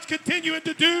what God's continuing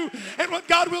to do and what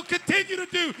God will continue to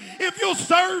do if you'll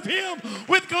serve Him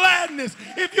with gladness,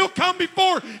 if you'll come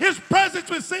before His presence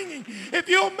with singing, if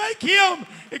you'll make Him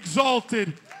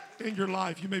exalted in your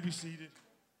life. You may be seated.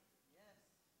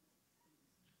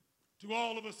 To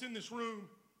all of us in this room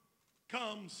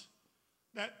comes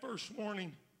that first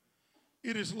warning.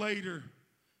 It is later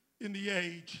in the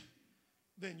age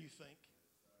than you think.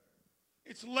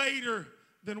 It's later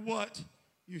than what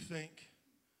you think.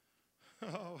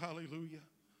 Oh, hallelujah.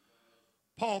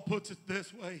 Paul puts it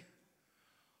this way.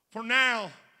 For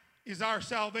now is our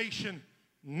salvation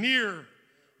nearer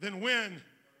than when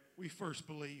we first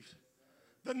believed.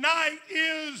 The night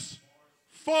is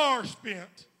far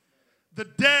spent. The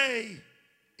day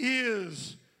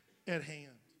is at hand.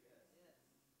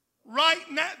 Right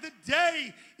now, the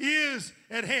day is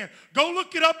at hand. Go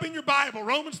look it up in your Bible,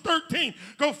 Romans 13.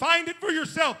 Go find it for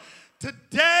yourself.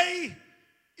 Today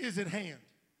is at hand.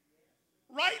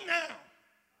 Right now.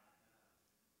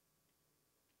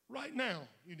 Right now,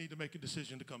 you need to make a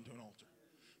decision to come to an altar.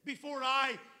 Before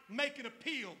I make an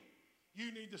appeal,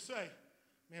 you need to say,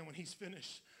 man, when He's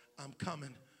finished, I'm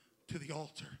coming to the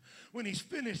altar. When He's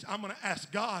finished, I'm going to ask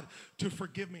God to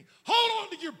forgive me. Hold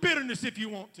on to your bitterness if you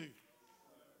want to.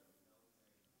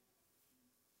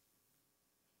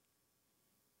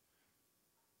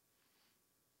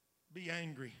 Be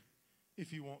angry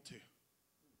if you want to.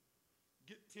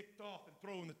 Get ticked off and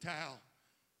throw in the towel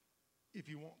if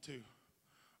you want to.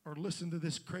 Or listen to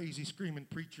this crazy screaming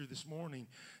preacher this morning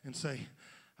and say,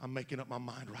 I'm making up my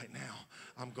mind right now.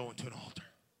 I'm going to an altar.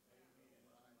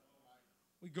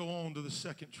 We go on to the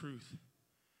second truth.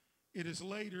 It is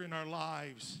later in our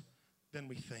lives than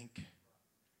we think.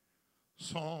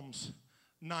 Psalms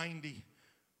 90,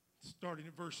 starting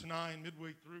at verse 9,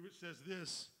 midway through, it says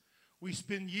this: we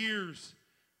spend years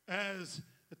as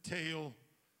a tale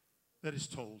that is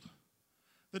told.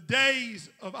 The days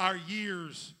of our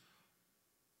years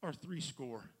are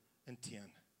 70.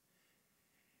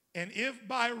 And if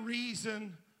by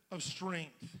reason of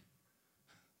strength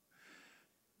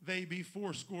they be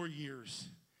 80 years,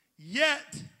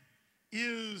 yet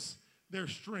is their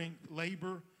strength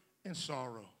labor and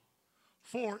sorrow.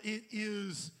 For it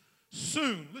is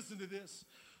soon, listen to this,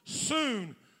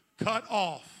 soon cut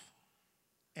off,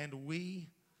 and we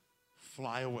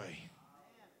fly away.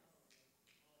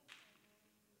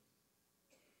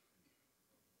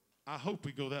 I hope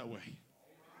we go that way.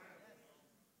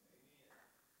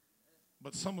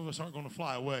 But some of us aren't going to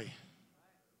fly away.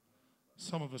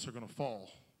 Some of us are going to fall.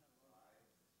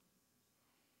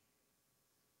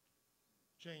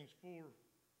 James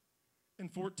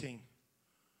 4:14.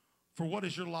 For what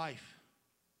is your life?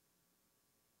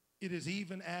 It is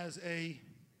even as a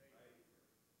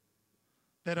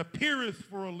that appeareth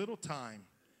for a little time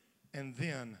and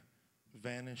then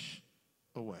vanish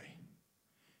away.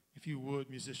 If you would,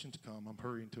 musicians, come. I'm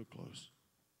hurrying to a close.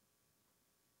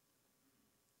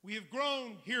 We have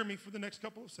grown, hear me for the next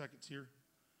couple of seconds here.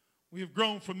 We have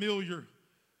grown familiar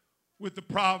with the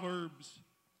Proverbs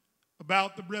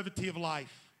about the brevity of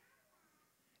life.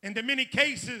 And in many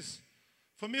cases,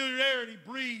 familiarity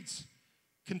breeds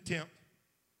contempt.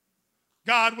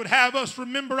 God would have us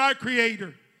remember our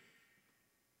Creator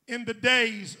in the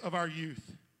days of our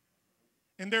youth.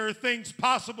 And there are things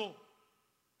possible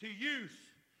to youth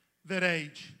that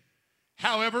age,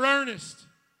 however earnest,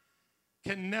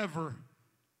 can never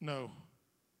know.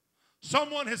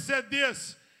 Someone has said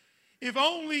this: if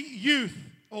only youth,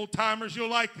 old timers, you'll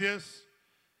like this,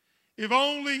 if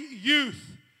only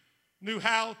youth knew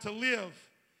how to live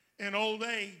and old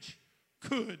age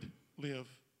could live.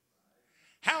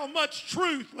 How much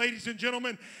truth, ladies and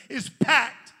gentlemen, is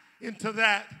packed into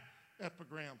that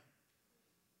epigram.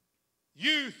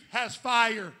 Youth has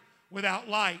fire without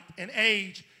light, and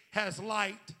age has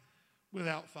light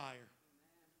without fire.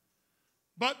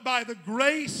 But by the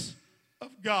grace of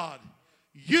God,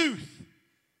 youth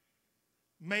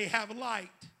may have light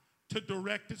to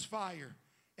direct its fire,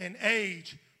 and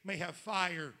age may have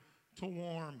fire to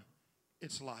warm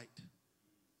its light.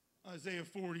 Isaiah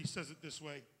 40 says it this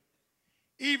way: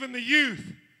 even the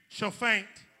youth shall faint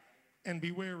and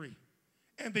be weary,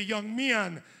 and the young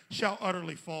men shall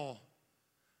utterly fall.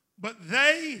 But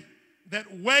they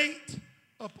that wait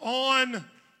upon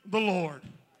the Lord,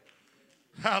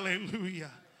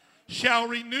 hallelujah, shall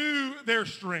renew their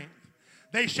strength.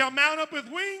 They shall mount up with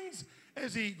wings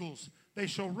as eagles. They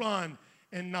shall run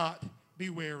and not be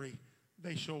weary.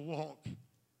 They shall walk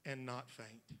and not faint.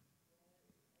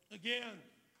 Again,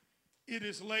 it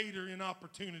is later in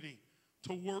opportunity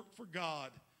to work for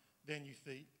God than you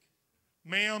think.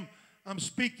 Ma'am, I'm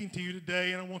speaking to you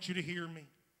today, and I want you to hear me.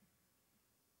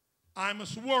 I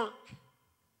must work.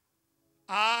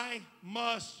 I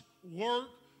must work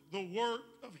the work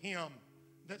of him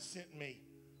that sent me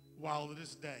while it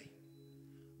is day.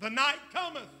 The night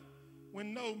cometh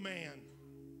when no man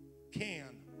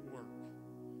can work.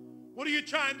 What are you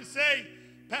trying to say,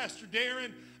 Pastor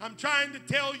Darren? I'm trying to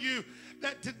tell you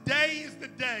that today is the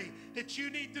day that you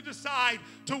need to decide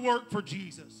to work for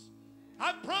Jesus.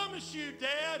 I promise you,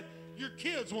 Dad, your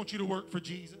kids want you to work for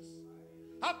Jesus.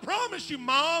 I promise you,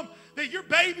 Mom, that your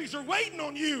babies are waiting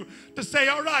on you to say,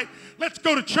 all right, let's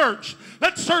go to church.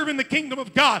 Let's serve in the kingdom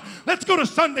of God. Let's go to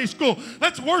Sunday school.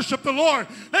 Let's worship the Lord.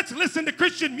 Let's listen to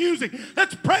Christian music.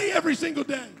 Let's pray every single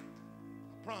day.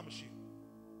 I promise you,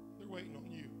 they're waiting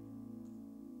on you.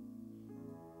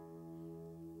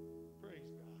 Praise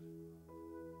God.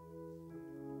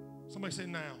 Somebody say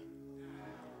now.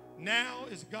 Now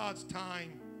is God's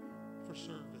time for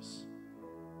service.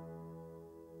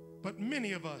 But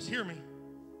many of us, hear me,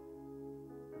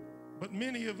 but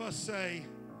many of us say,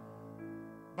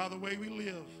 by the way we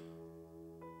live,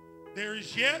 there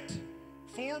is yet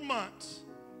 4 months,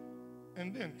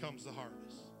 and then comes the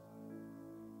harvest.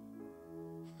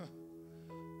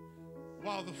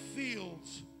 While the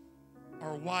fields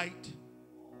are white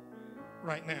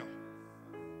right now.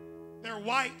 They're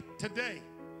white today.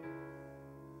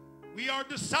 We are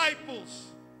disciples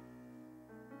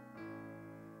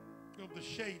of the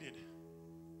shaded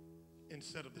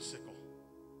instead of the sickle.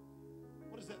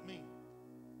 What does that mean?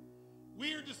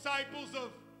 We are disciples of,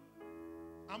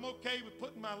 I'm okay with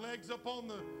putting my legs up on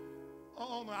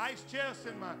on the ice chest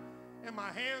and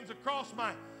my hands across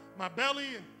my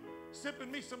belly and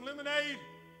sipping me some lemonade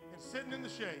and sitting in the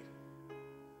shade.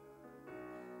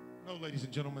 No, ladies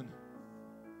and gentlemen.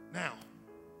 Now,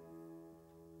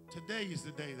 today is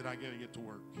the day that I got to get to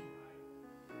work.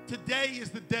 Today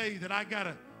is the day that I got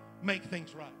to make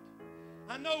things right.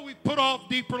 I know we put off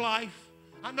deeper life.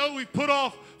 I know we put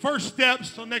off first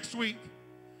steps till next week.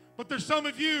 But there's some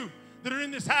of you that are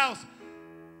in this house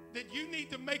that you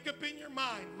need to make up in your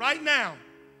mind right now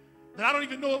that I don't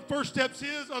even know what first steps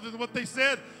is other than what they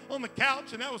said on the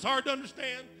couch, and that was hard to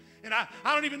understand. And I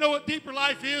don't even know what deeper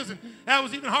life is, and that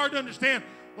was even hard to understand.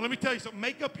 Well, let me tell you something.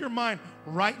 Make up your mind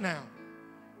right now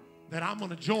that I'm going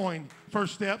to join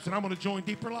first steps and I'm going to join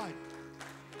deeper life.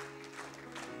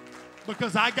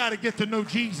 Because I got to get to know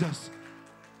Jesus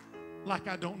like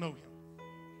I don't know him.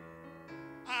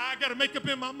 I got to make up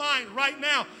in my mind right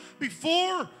now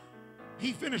before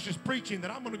he finishes preaching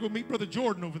that I'm going to go meet Brother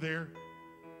Jordan over there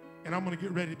and I'm going to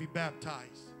get ready to be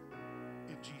baptized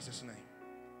in Jesus' name.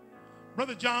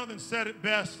 Brother Jonathan said it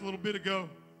best a little bit ago.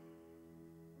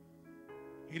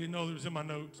 He didn't know it was in my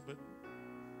notes, but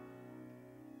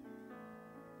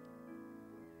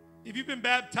if you've been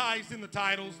baptized in the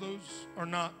titles, those are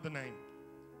not the name.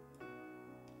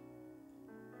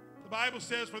 The Bible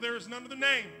says, for there is none other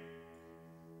name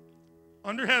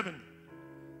under heaven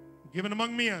given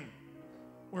among men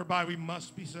whereby we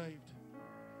must be saved.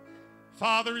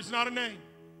 Father is not a name.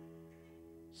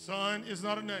 Son is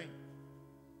not a name.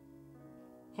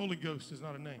 Holy Ghost is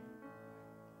not a name.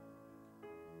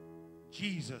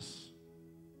 Jesus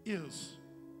is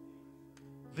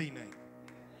the name.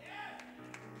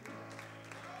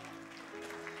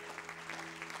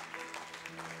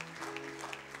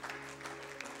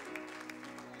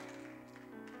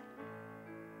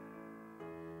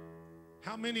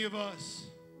 How many of us,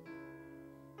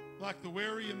 like the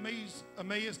weary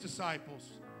Emmaus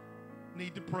disciples,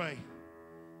 need to pray?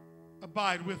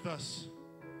 Abide with us,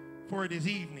 for it is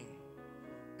evening,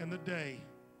 and the day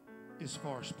is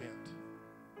far spent.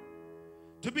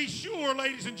 To be sure,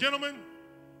 ladies and gentlemen,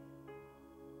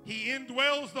 he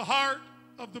indwells the heart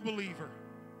of the believer.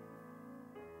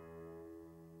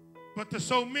 But to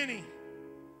so many,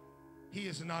 he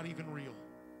is not even real.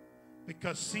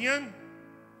 Because sin,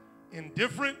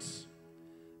 indifference,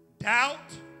 doubt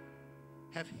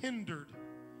have hindered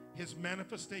his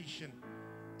manifestation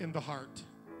in the heart.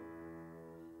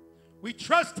 We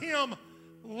trust him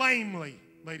lamely,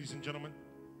 ladies and gentlemen.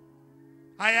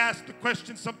 I ask the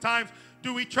question sometimes,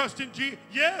 do we trust in Jesus?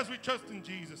 Yes, we trust in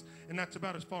Jesus. And that's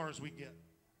about as far as we get.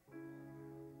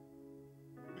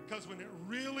 Because when it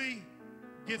really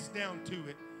gets down to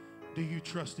it, do you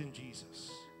trust in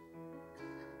Jesus?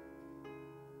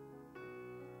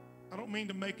 I don't mean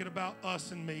to make it about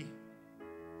us and me.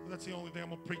 That's the only thing I'm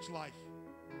going to preach life.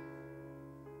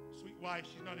 Sweet wife,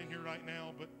 she's not in here right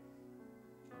now, but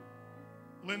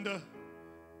Linda,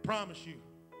 promise you,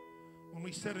 when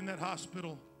we sat in that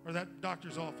hospital or that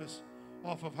doctor's office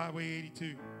off of Highway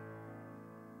 82,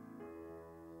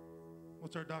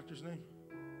 what's our doctor's name?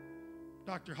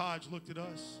 Dr. Hodge looked at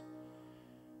us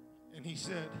and he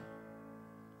said,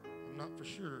 I'm not for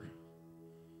sure,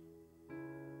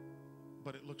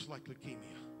 but it looks like leukemia.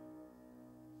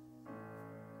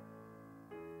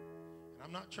 And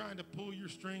I'm not trying to pull your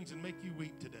strings and make you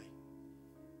weep today,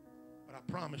 but I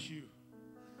promise you,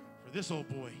 for this old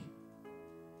boy,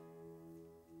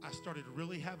 I started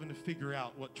really having to figure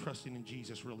out what trusting in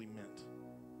Jesus really meant.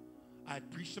 I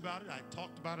had preached about it. I had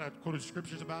talked about it. I had quoted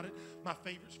scriptures about it. One of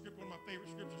my favorite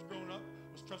scriptures growing up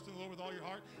was trust in the Lord with all your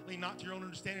heart. Lean not to your own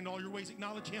understanding. In all your ways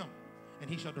acknowledge him, and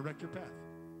he shall direct your path.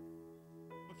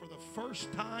 But for the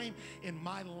first time in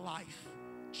my life,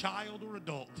 child or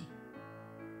adult,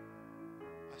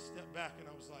 I stepped back and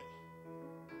I was like,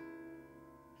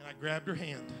 and I grabbed her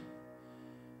hand.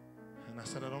 And I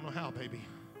said, I don't know how, baby,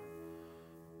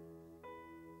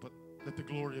 but that the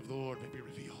glory of the Lord may be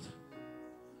revealed.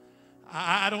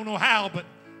 I don't know how, but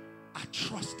I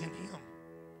trust in him.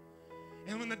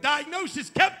 And when the diagnosis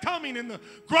kept coming and the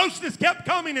grossness kept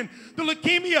coming and the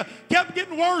leukemia kept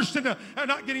getting worse and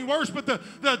not getting worse, but the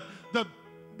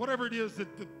whatever it is,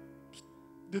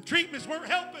 the treatments weren't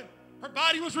helping. Her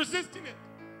body was resisting it.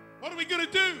 What are we going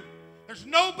to do? There's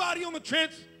nobody on the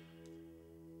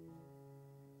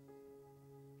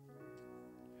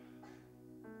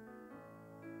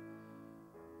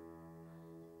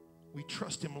We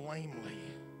trust him lamely.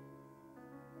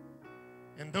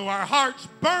 And though our hearts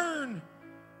burn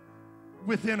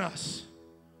within us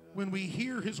when we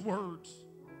hear his words,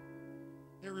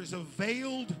 there is a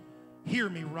veiled, hear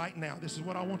me right now, this is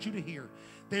what I want you to hear.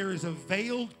 There is a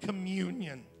veiled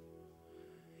communion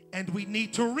And we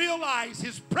need to realize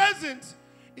his presence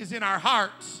is in our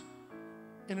hearts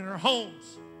and in our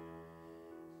homes.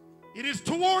 It is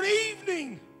toward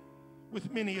evening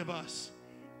with many of us.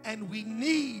 And we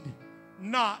need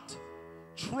not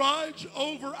trudge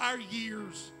over our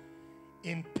years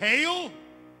in pale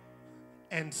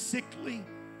and sickly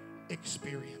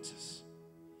experiences.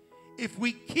 If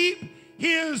we keep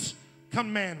his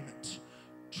commandments,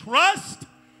 trust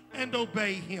and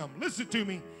obey him. Listen to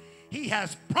me. He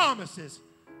has promises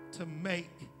to make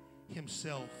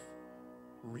himself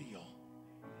real.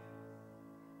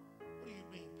 What do you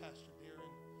mean, Pastor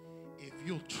Darren? If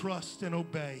you'll trust and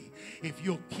obey, if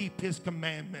you'll keep his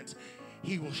commandments,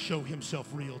 he will show himself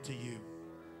real to you.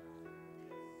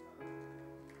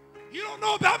 You don't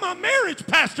know about my marriage,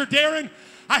 Pastor Darren.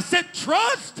 I said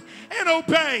trust and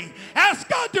obey. Ask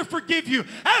God to forgive you.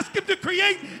 Ask him to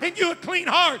create in you a clean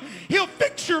heart. He'll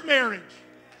fix your marriage.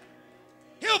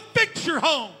 He'll fix your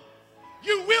home.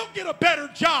 You will get a better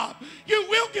job. You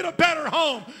will get a better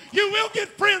home. You will get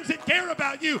friends that care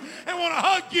about you and want to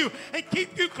hug you and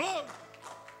keep you close.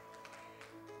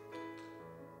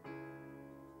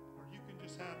 Or you can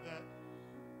just have that.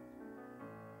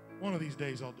 One of these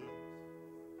days I'll do it.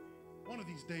 One of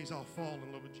these days I'll fall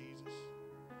in love with Jesus.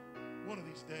 One of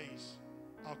these days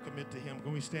I'll commit to him.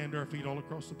 Can we stand to our feet all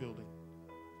across the building?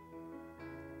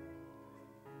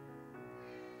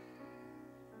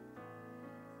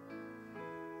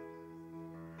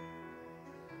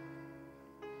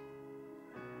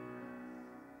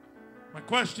 My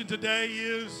question today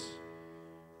is,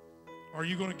 are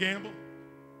you going to gamble?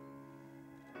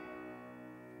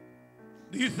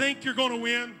 Do you think you're going to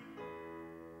win?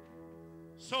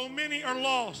 So many are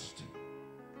lost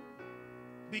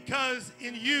because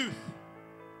in youth,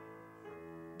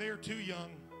 they are too young.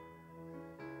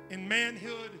 In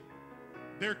manhood,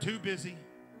 they're too busy.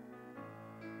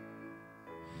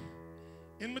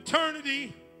 In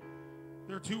maternity,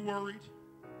 they're too worried.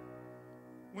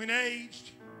 When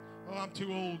aged, oh, I'm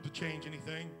too old to change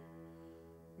anything.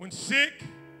 When sick,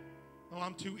 oh,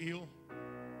 I'm too ill.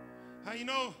 How you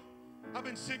know? I've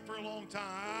been sick for a long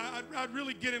time. I'd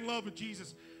really get in love with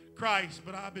Jesus Christ,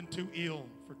 but I've been too ill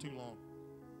for too long.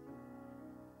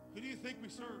 Who do you think we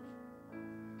serve?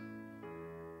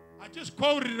 I just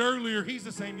quoted it earlier. He's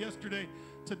the same yesterday,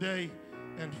 today,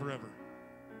 and forever.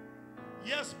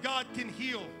 Yes, God can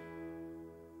heal,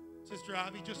 Sister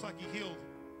Ivy, just like he healed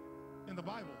in the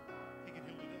Bible. He can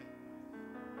heal today.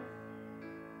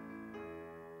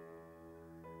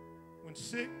 When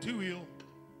sick, too ill,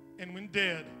 and when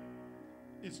dead,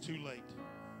 it's too late.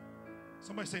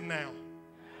 Somebody say now.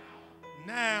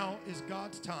 Now is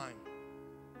God's time.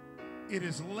 It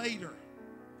is later.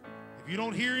 If you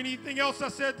don't hear anything else I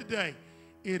said today,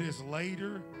 it is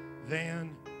later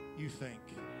than you think.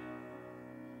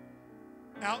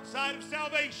 Outside of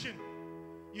salvation,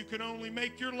 you can only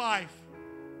make your life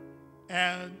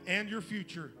and your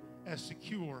future as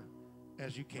secure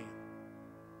as you can.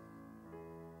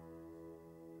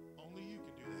 Only you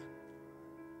can do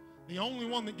that. The only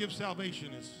one that gives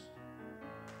salvation is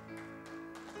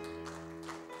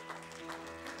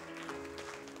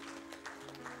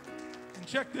and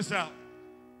check this out.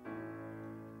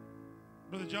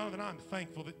 Brother Jonathan, I'm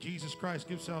thankful that Jesus Christ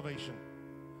gives salvation.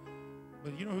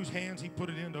 But you know whose hands he put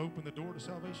it in to open the door to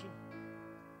salvation?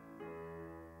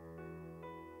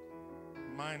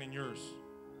 Mine and yours.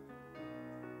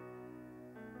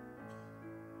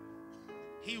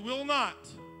 He will not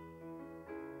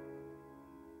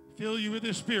fill you with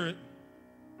his Spirit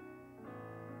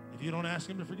if you don't ask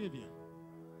him to forgive you.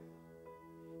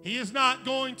 He is not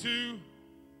going to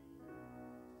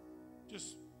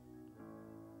just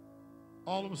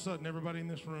all of a sudden everybody in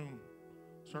this room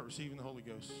start receiving the Holy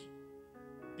Ghost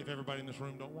if everybody in this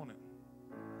room don't want it.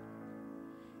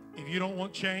 If you don't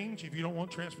want change, if you don't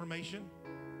want transformation,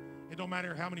 it don't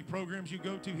matter how many programs you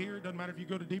go to here. It doesn't matter if you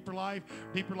go to Deeper Life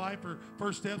or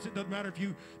First Steps. It doesn't matter if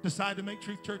you decide to make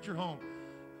Truth Church your home.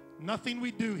 Nothing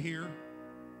we do here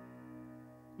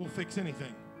will fix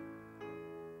anything.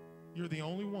 You're the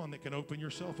only one that can open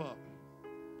yourself up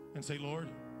and say, Lord,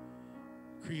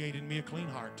 create in me a clean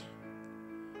heart,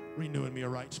 renew in me a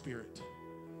right spirit.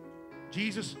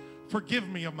 Jesus, forgive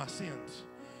me of my sins.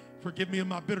 Forgive me of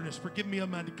my bitterness. Forgive me of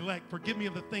my neglect. Forgive me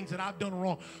of the things that I've done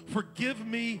wrong. Forgive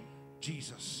me,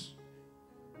 Jesus.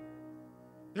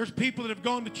 There's people that have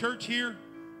gone to church here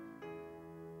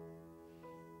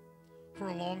for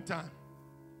a long time.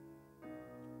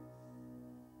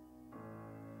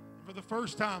 And for the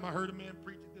first time, I heard a man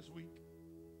preach it this week.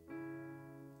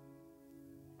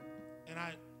 And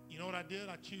you know what I did?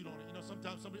 I chewed on it. You know,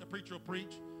 sometimes a preacher will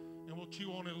preach and we'll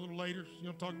chew on it a little later. You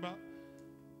know what I'm talking about?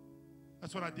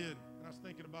 That's what I did, and I was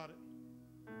thinking about it.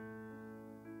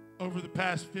 Over the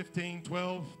past 15,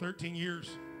 12, 13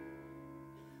 years,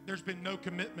 there's been no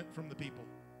commitment from the people.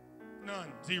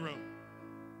 None. Zero.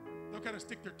 They'll kind of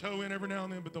stick their toe in every now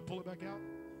and then, but they'll pull it back out.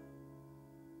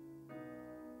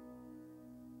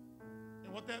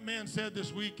 And what that man said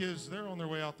this week is they're on their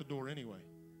way out the door anyway.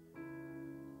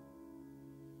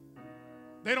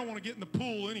 They don't want to get in the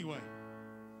pool anyway.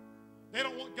 They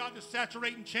don't want God to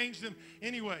saturate and change them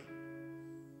anyway.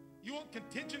 You want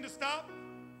contention to stop?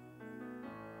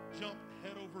 Jump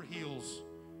head over heels.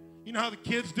 You know how the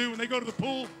kids do when they go to the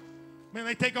pool? Man,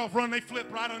 they take off running, they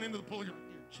flip right on into the pool. You're,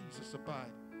 Jesus,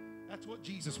 abide. That's what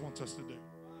Jesus wants us to do.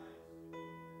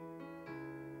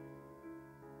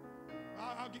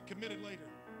 I'll get committed later.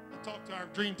 I'll talk to our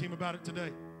dream team about it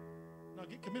today. No,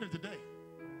 get committed today.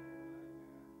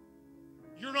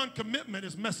 Your uncommitment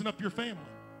is messing up your family.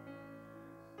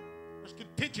 There's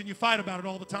contention. You fight about it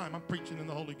all the time. I'm preaching in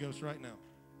the Holy Ghost right now.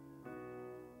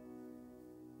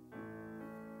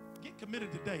 Get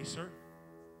committed today, sir.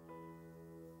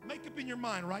 Make up in your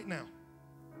mind right now.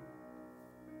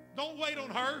 Don't wait on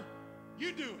her.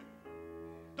 You do it.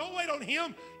 Don't wait on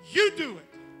him. You do it.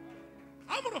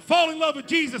 I'm going to fall in love with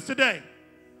Jesus today.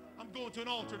 I'm going to an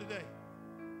altar today.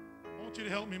 I want you to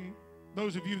help me.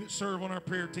 Those of you that serve on our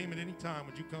prayer team at any time,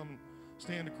 would you come and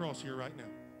stand across here right now?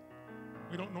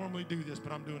 We don't normally do this,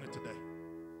 but I'm doing it today.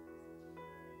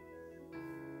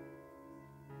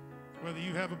 Whether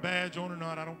you have a badge on or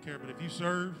not, I don't care. But if you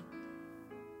serve,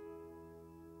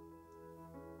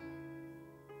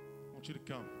 I want you to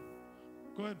come.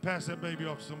 Go ahead and pass that baby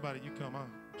off to somebody. You come. I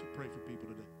want you to pray for people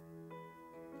today.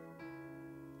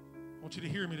 I want you to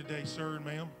hear me today, sir and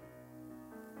ma'am.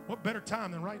 What better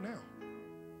time than right now?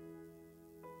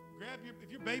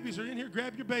 If your babies are in here,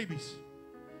 grab your babies.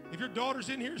 If your daughter's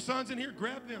in here, son's in here,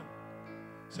 grab them.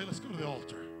 Say, let's go to the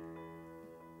altar.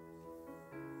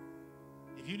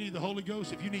 If you need the Holy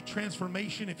Ghost, if you need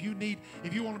transformation, if you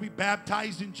want to be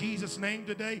baptized in Jesus' name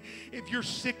today, if you're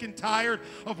sick and tired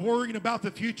of worrying about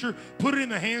the future, put it in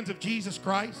the hands of Jesus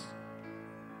Christ.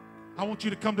 I want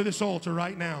you to come to this altar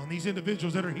right now. And these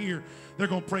individuals that are here, they're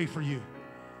going to pray for you.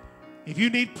 If you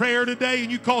need prayer today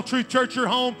and you call Truth Church your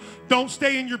home, don't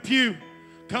stay in your pew.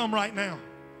 Come right now.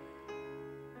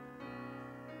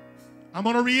 I'm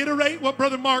going to reiterate what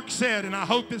Brother Mark said, and I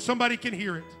hope that somebody can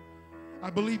hear it. I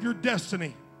believe your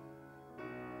destiny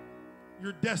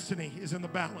is in the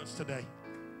balance today.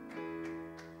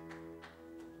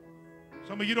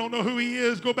 Some of you don't know who he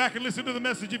is. Go back and listen to the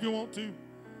message if you want to.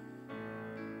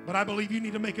 But I believe you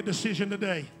need to make a decision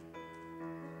today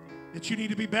that you need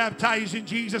to be baptized in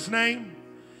Jesus' name,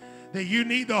 that you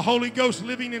need the Holy Ghost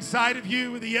living inside of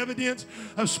you with the evidence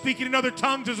of speaking in other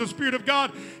tongues as the Spirit of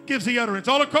God gives the utterance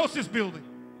all across this building.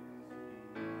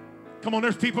 Come on,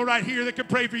 there's people right here that can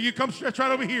pray for you. Come stretch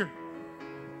right over here.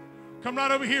 Come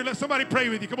right over here. Let somebody pray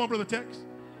with you. Come on, Brother Tex.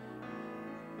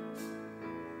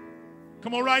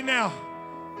 Come on right now.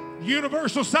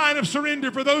 Universal sign of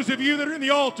surrender for those of you that are in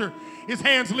the altar is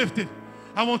hands lifted.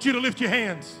 I want you to lift your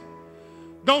hands.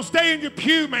 Don't stay in your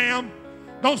pew, ma'am.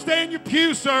 Don't stay in your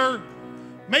pew, sir.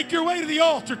 Make your way to the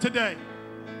altar today.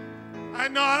 I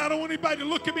know I don't want anybody to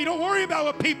look at me. Don't worry about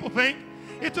what people think.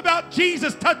 It's about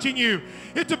Jesus touching you.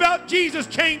 It's about Jesus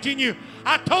changing you.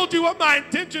 I told you what my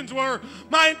intentions were.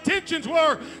 My intentions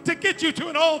were to get you to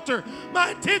an altar.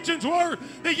 My intentions were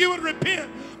that you would repent.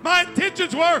 My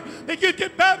intentions were that you'd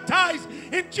get baptized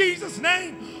in Jesus'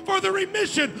 name for the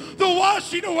remission, the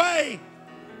washing away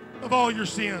of all your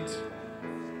sins.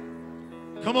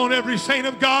 Come on, every saint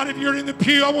of God, if you're in the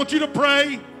pew, I want you to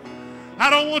pray. I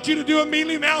don't want you to do a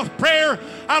mealy mouth prayer.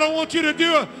 I don't want you to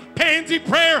do a pansy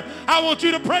prayer. I want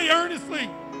you to pray earnestly.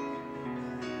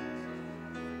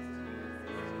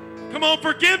 Come on,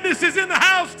 forgiveness is in the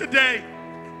house today.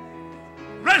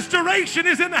 Restoration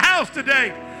is in the house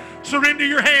today. Surrender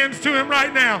your hands to him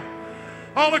right now.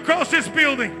 All across this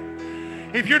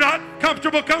building. If you're not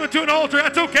comfortable coming to an altar,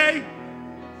 that's okay.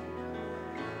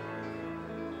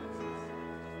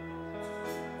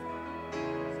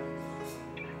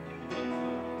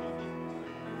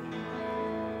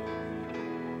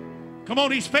 Come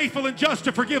on, he's faithful and just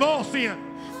to forgive all sin.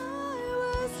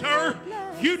 Sir,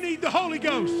 you need the Holy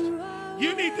Ghost.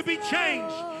 You need to be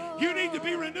changed. You need to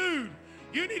be renewed.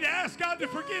 You need to ask God to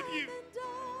forgive you.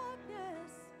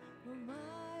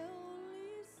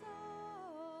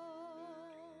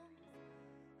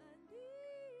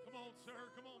 Come on, sir.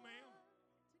 Come on, ma'am.